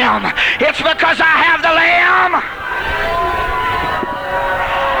the Lamb. It's because I have the Lamb.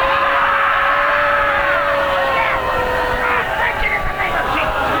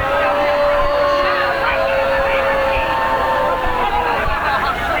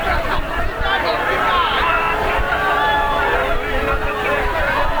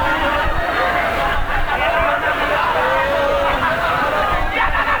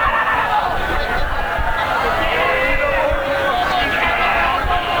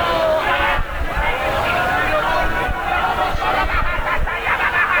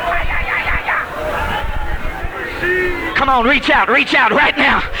 Come on, reach out right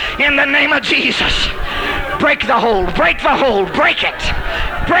now in the name of Jesus. Break the hold, break the hold, break it,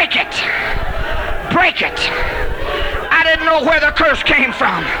 break it, break it. I didn't know where the curse came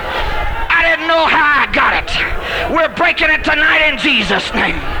from. I didn't know how I got it. We're breaking it tonight in Jesus'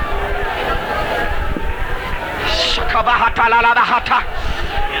 name.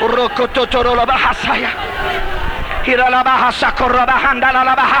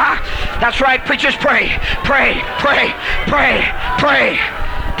 That's right, preachers, pray, pray, pray, pray, pray,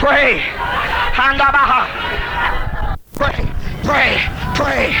 pray. Pray, pray,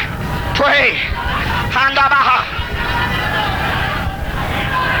 pray, pray.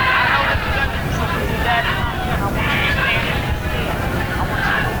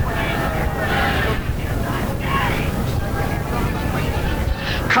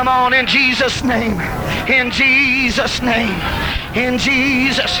 Come on, in Jesus' name, in Jesus' name, in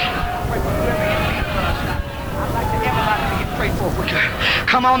Jesus.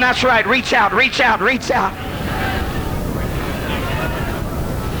 Come on, that's right. Reach out, reach out, reach out.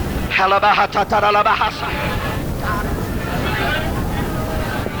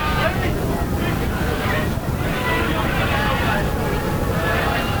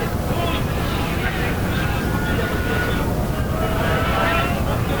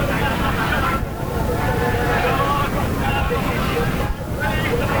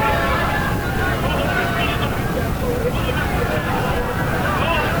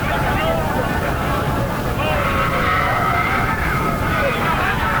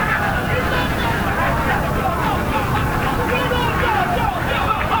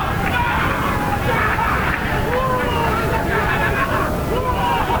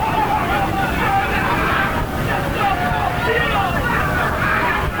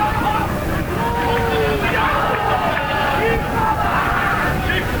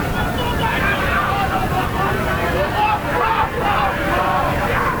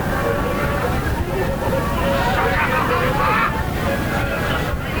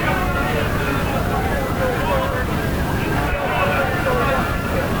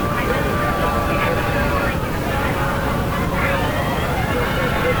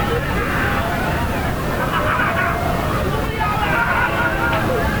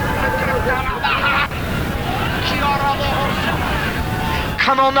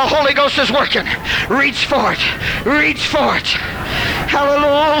 Come on, the Holy Ghost is working. Reach for it. Reach for it.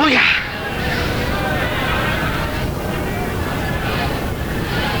 Hallelujah.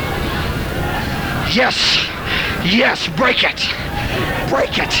 Yes. Yes. Break it.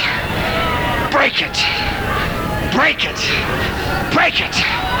 Break it. Break it. Break it. Break it.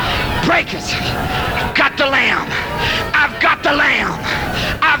 Break it. I've got the Lamb. I've got the Lamb.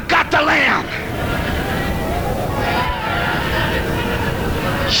 I've got the Lamb.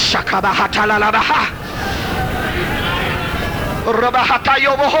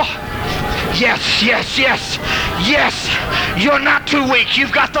 Yes, yes, yes, yes. You're not too weak.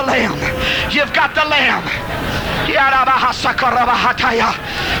 You've got the Lamb. You've got the Lamb.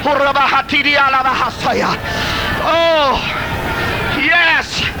 Oh,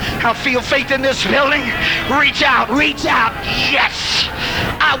 yes. I feel faith in this building. Reach out, reach out. Yes.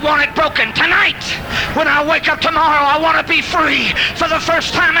 I want it broken tonight. When I wake up tomorrow, I want to be free for the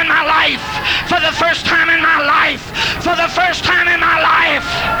first time in my life. For the first time in my life. For the first time in my life.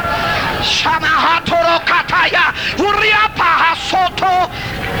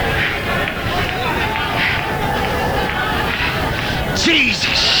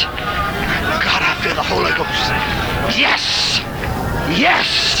 Jesus. God, I feel the Holy Ghost. Yes.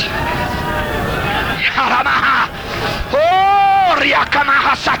 Yes. Oh,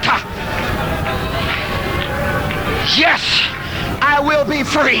 Riakamahasata. Yes, I will be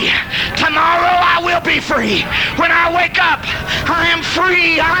free. Tomorrow I will be free. When I wake up, I am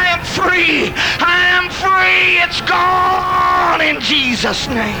free. I am free. I am free. It's gone in Jesus'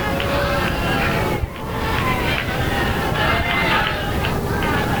 name.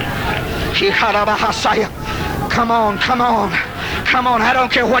 Come on, come on. Come on, I don't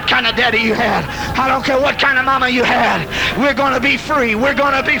care what kind of daddy you had. I don't care what kind of mama you had. We're going to be free. We're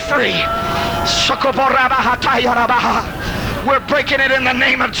going to be free. We're breaking it in the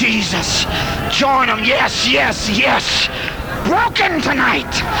name of Jesus. Join them. Yes, yes, yes. Broken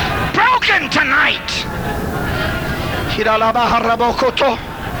tonight. Broken tonight.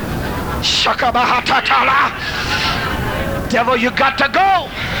 Devil, you got to go.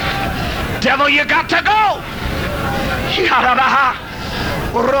 Devil, you got to go.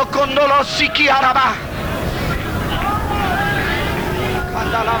 Rokondolo siki araba.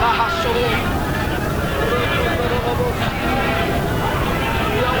 Kandalabaha so.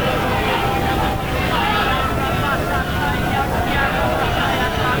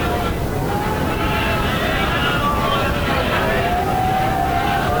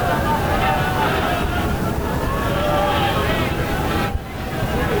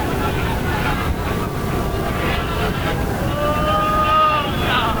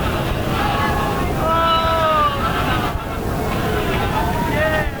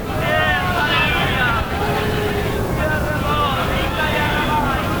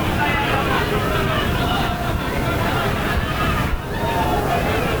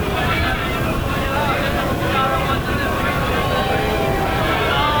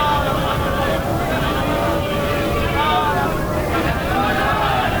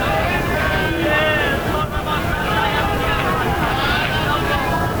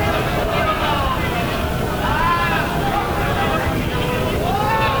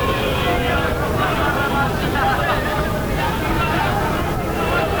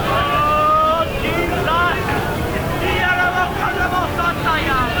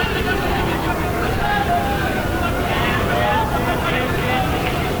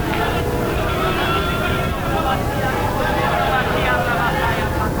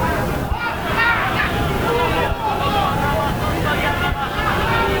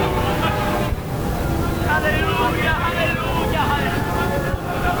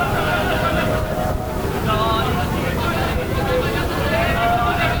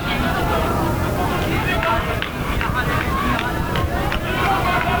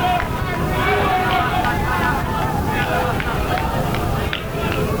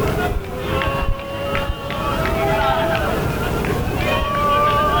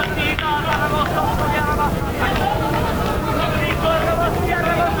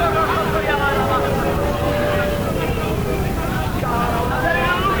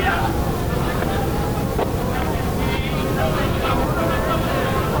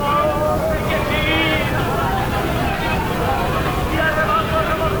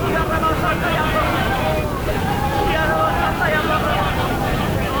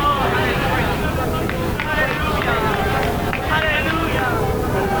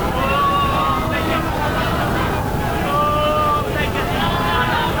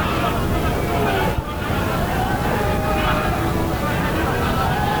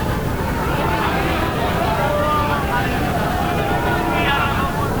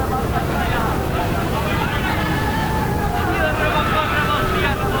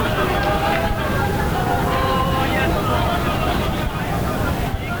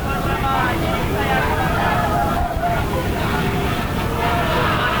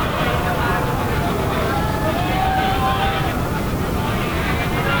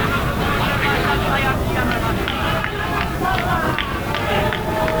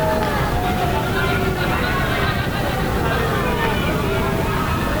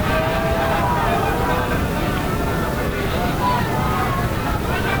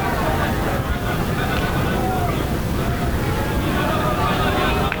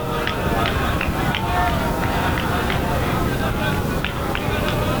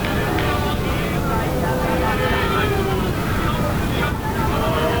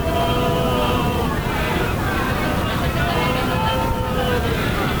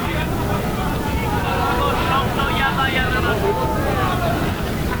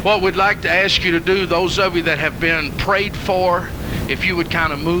 What we'd like to ask you to do, those of you that have been prayed for, if you would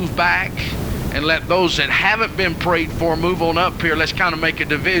kind of move back and let those that haven't been prayed for move on up here. Let's kind of make a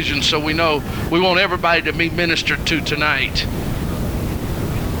division so we know we want everybody to be ministered to tonight.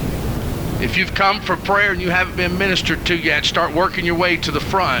 If you've come for prayer and you haven't been ministered to yet, start working your way to the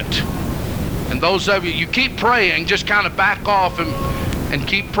front. And those of you keep praying, just kind of back off and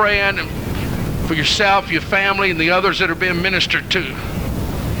keep praying for yourself, your family, and the others that are being ministered to.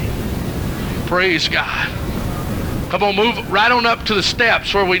 Praise God. Come on, move right on up to the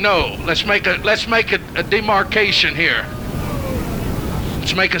steps where we know. Let's make a demarcation here.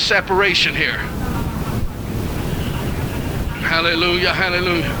 Let's make a separation here. Hallelujah,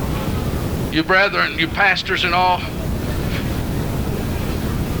 hallelujah. your brethren, your pastors and all.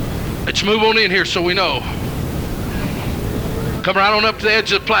 Let's move on in here so we know. Come right on up to the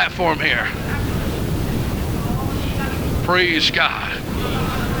edge of the platform here. Praise God.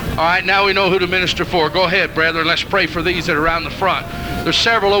 All right, now we know who to minister for. Go ahead, brethren. Let's pray for these that are around the front. There's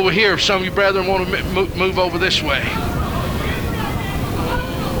several over here. If some of you brethren want to move over this way.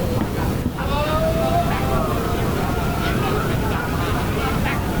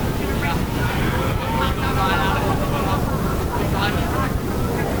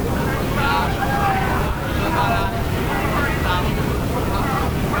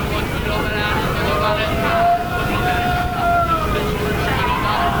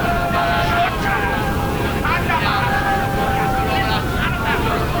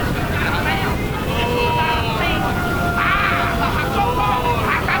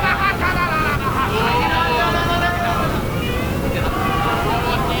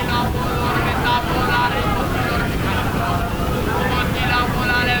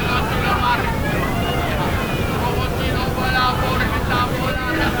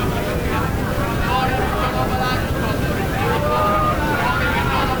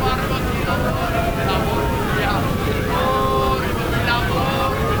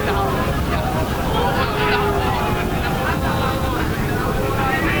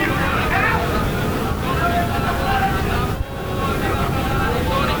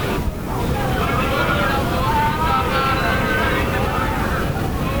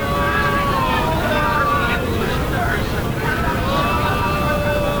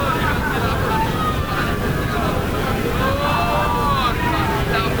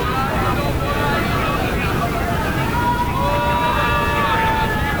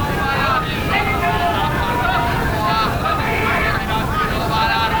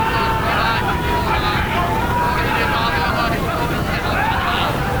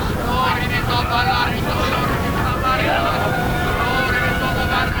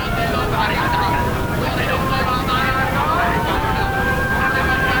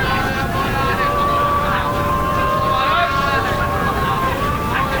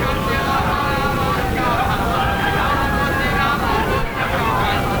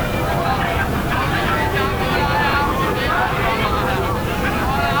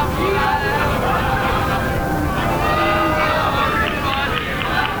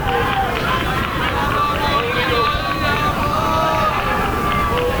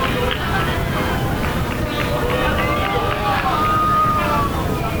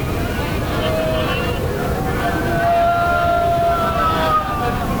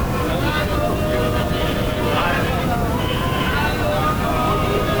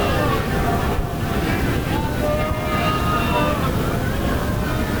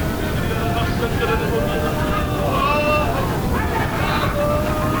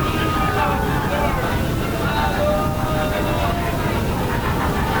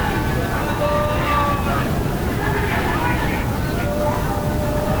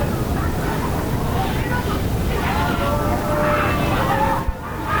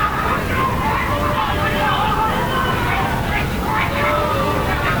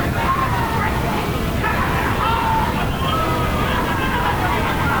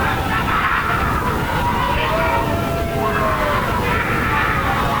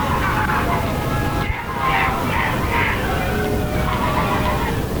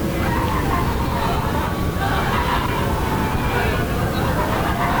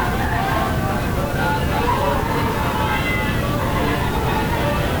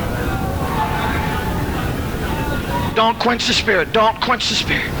 Don't quench the Spirit. Don't quench the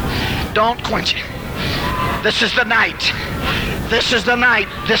Spirit. Don't quench it. This is the night. This is the night.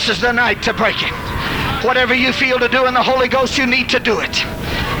 This is the night to break it. Whatever you feel to do in the Holy Ghost, you need to do it.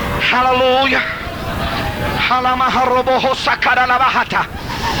 Hallelujah.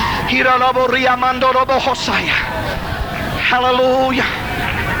 Hallelujah.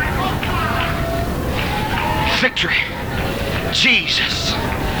 Victory. Jesus.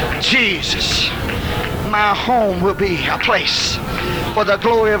 Jesus. My home will be a place where the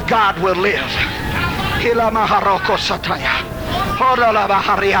glory of God will live.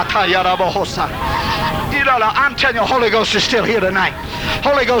 I'm telling you, Holy Ghost is still here tonight.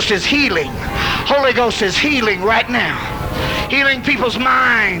 Holy Ghost is healing. Holy Ghost is healing right now. Healing people's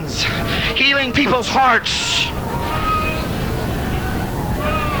minds. Healing people's hearts.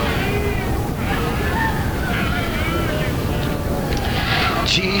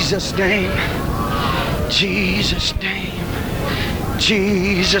 Jesus' name. Jesus' name.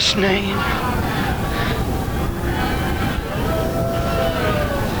 Jesus' name.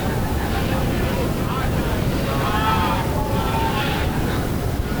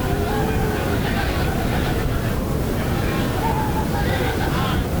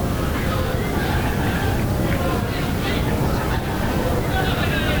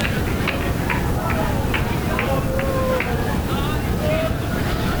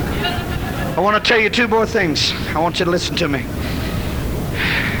 want to tell you two more things. I want you to listen to me.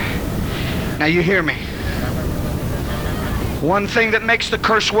 Now you hear me. One thing that makes the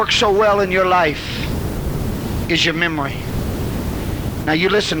curse work so well in your life is your memory. Now you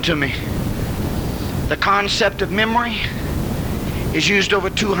listen to me. The concept of memory is used over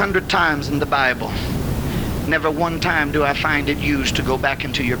 200 times in the Bible. Never one time do I find it used to go back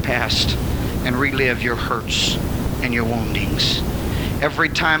into your past and relive your hurts and your woundings. Every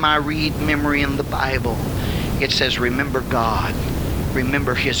time I read memory in the Bible, it says, remember God,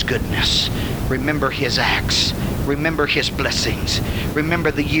 remember His goodness, remember His acts, remember His blessings,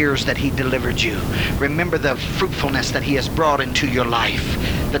 remember the years that He delivered you, remember the fruitfulness that He has brought into your life.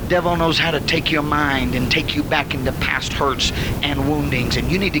 The devil knows how to take your mind and take you back into past hurts and woundings,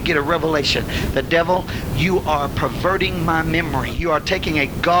 and you need to get a revelation. The devil, you are perverting my memory. You are taking a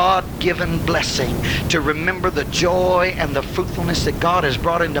God-given blessing to remember the joy and the fruitfulness that God has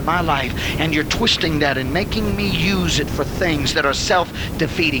brought into my life, and you're twisting that and making me use it for things that are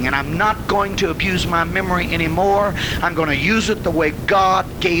self-defeating. And I'm not going to abuse my memory anymore. I'm going to use it the way God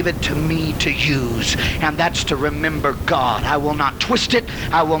gave it to me to use, and that's to remember God. I will not twist it.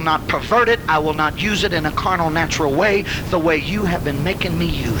 I will not pervert it. I will not use it in a carnal, natural way, the way you have been making me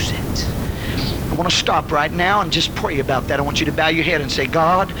use it. I want to stop right now and just pray about that. I want you to bow your head and say,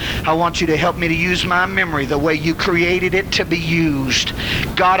 God, I want you to help me to use my memory the way you created it to be used.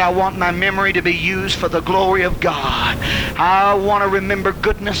 God, I want my memory to be used for the glory of God. I want to remember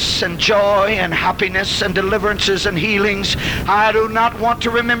goodness and joy and happiness and deliverances and healings. I do not want to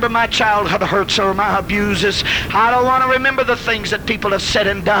remember my childhood hurts or my abuses. I don't want to remember the things that people have said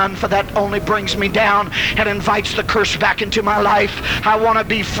and done, for that only brings me down and invites the curse back into my life. I want to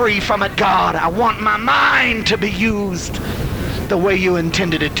be free from it, God. I want my mind to be used the way you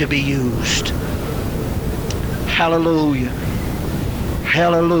intended it to be used. Hallelujah.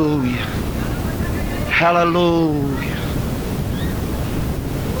 Hallelujah. Hallelujah.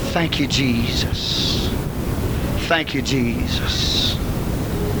 Thank you, Jesus. Thank you, Jesus.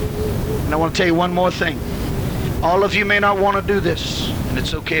 And I want to tell you one more thing. All of you may not want to do this, and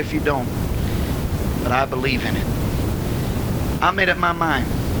it's okay if you don't, but I believe in it. I made up my mind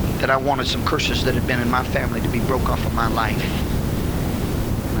that I wanted some curses that had been in my family to be broke off of my life.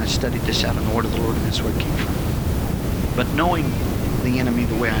 And I studied this out in the Word of the Lord, and that's where it came from. But knowing the enemy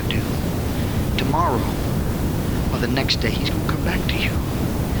the way I do, tomorrow or the next day, he's going to come back to you.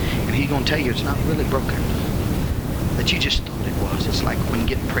 And he's going to tell you it's not really broken, that you just thought it was. It's like when you're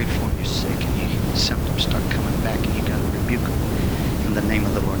getting prayed for and you're sick and symptoms start coming back and you got to rebuke them in the name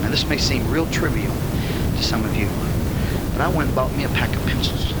of the Lord. Now this may seem real trivial to some of you, but I went and bought me a pack of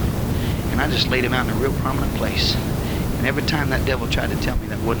pencils. And I just laid him out in a real prominent place. And every time that devil tried to tell me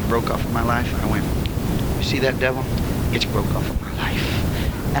that wasn't broke off of my life, I went, you see that devil? It's broke off of my life.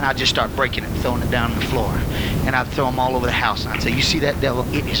 And I'd just start breaking it, throwing it down on the floor. And I'd throw them all over the house. And I'd say, you see that devil?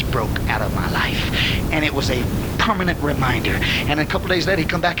 It is broke out of my life. And it was a permanent reminder. And a couple days later, he'd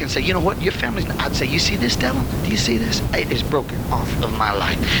come back and say, you know what? Your family's not. I'd say, you see this devil? Do you see this? It is broken off of my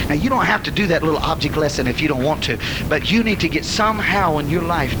life. Now, you don't have to do that little object lesson if you don't want to. But you need to get somehow in your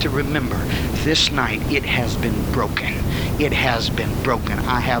life to remember, this night, it has been broken. It has been broken.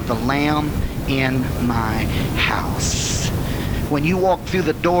 I have the Lamb in my house. When you walk through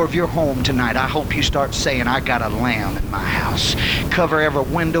the door of your home tonight, I hope you start saying, I got a lamb in my house. Cover every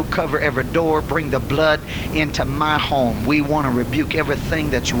window, cover every door, bring the blood into my home. We want to rebuke everything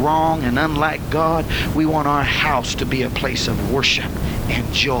that's wrong and unlike God. We want our house to be a place of worship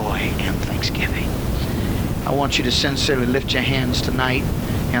and joy and thanksgiving. I want you to sincerely lift your hands tonight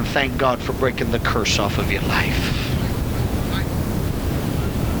and thank God for breaking the curse off of your life.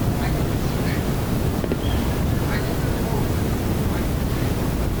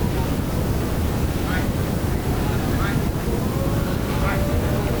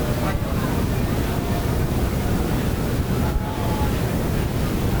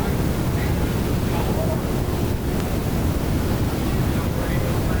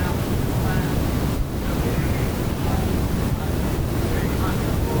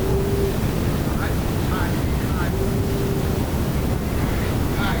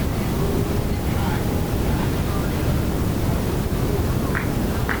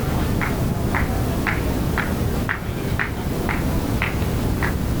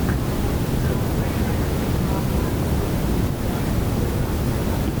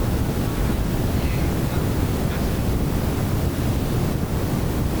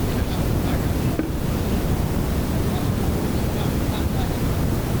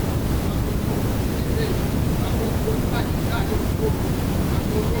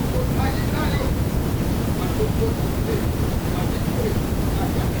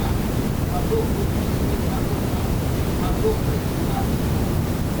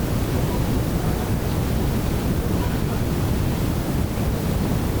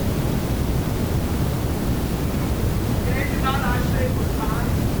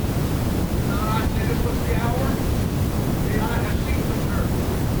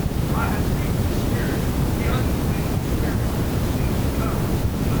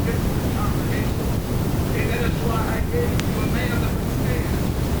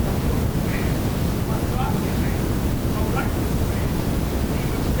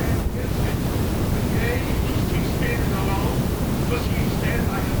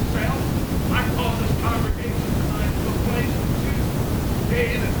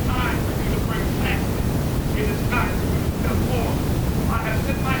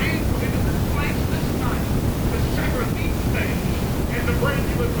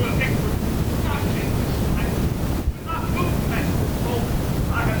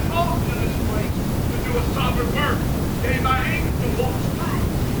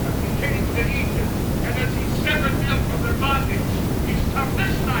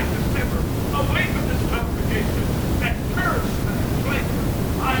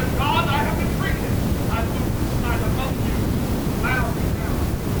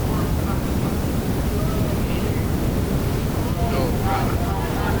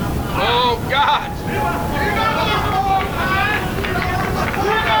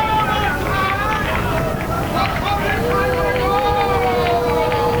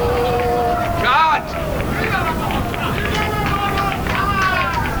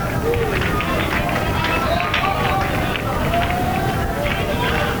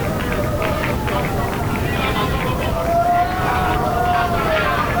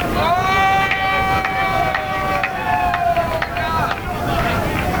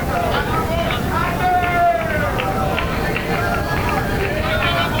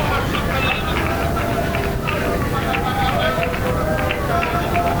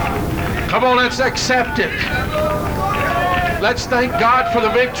 Come on, let's accept it. Let's thank God for the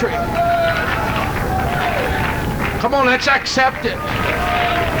victory. Come on, let's accept it.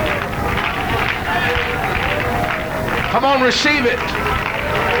 Come on, receive it.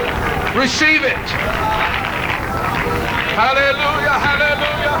 Receive it. Hallelujah,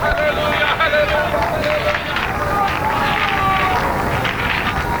 hallelujah, hallelujah, hallelujah.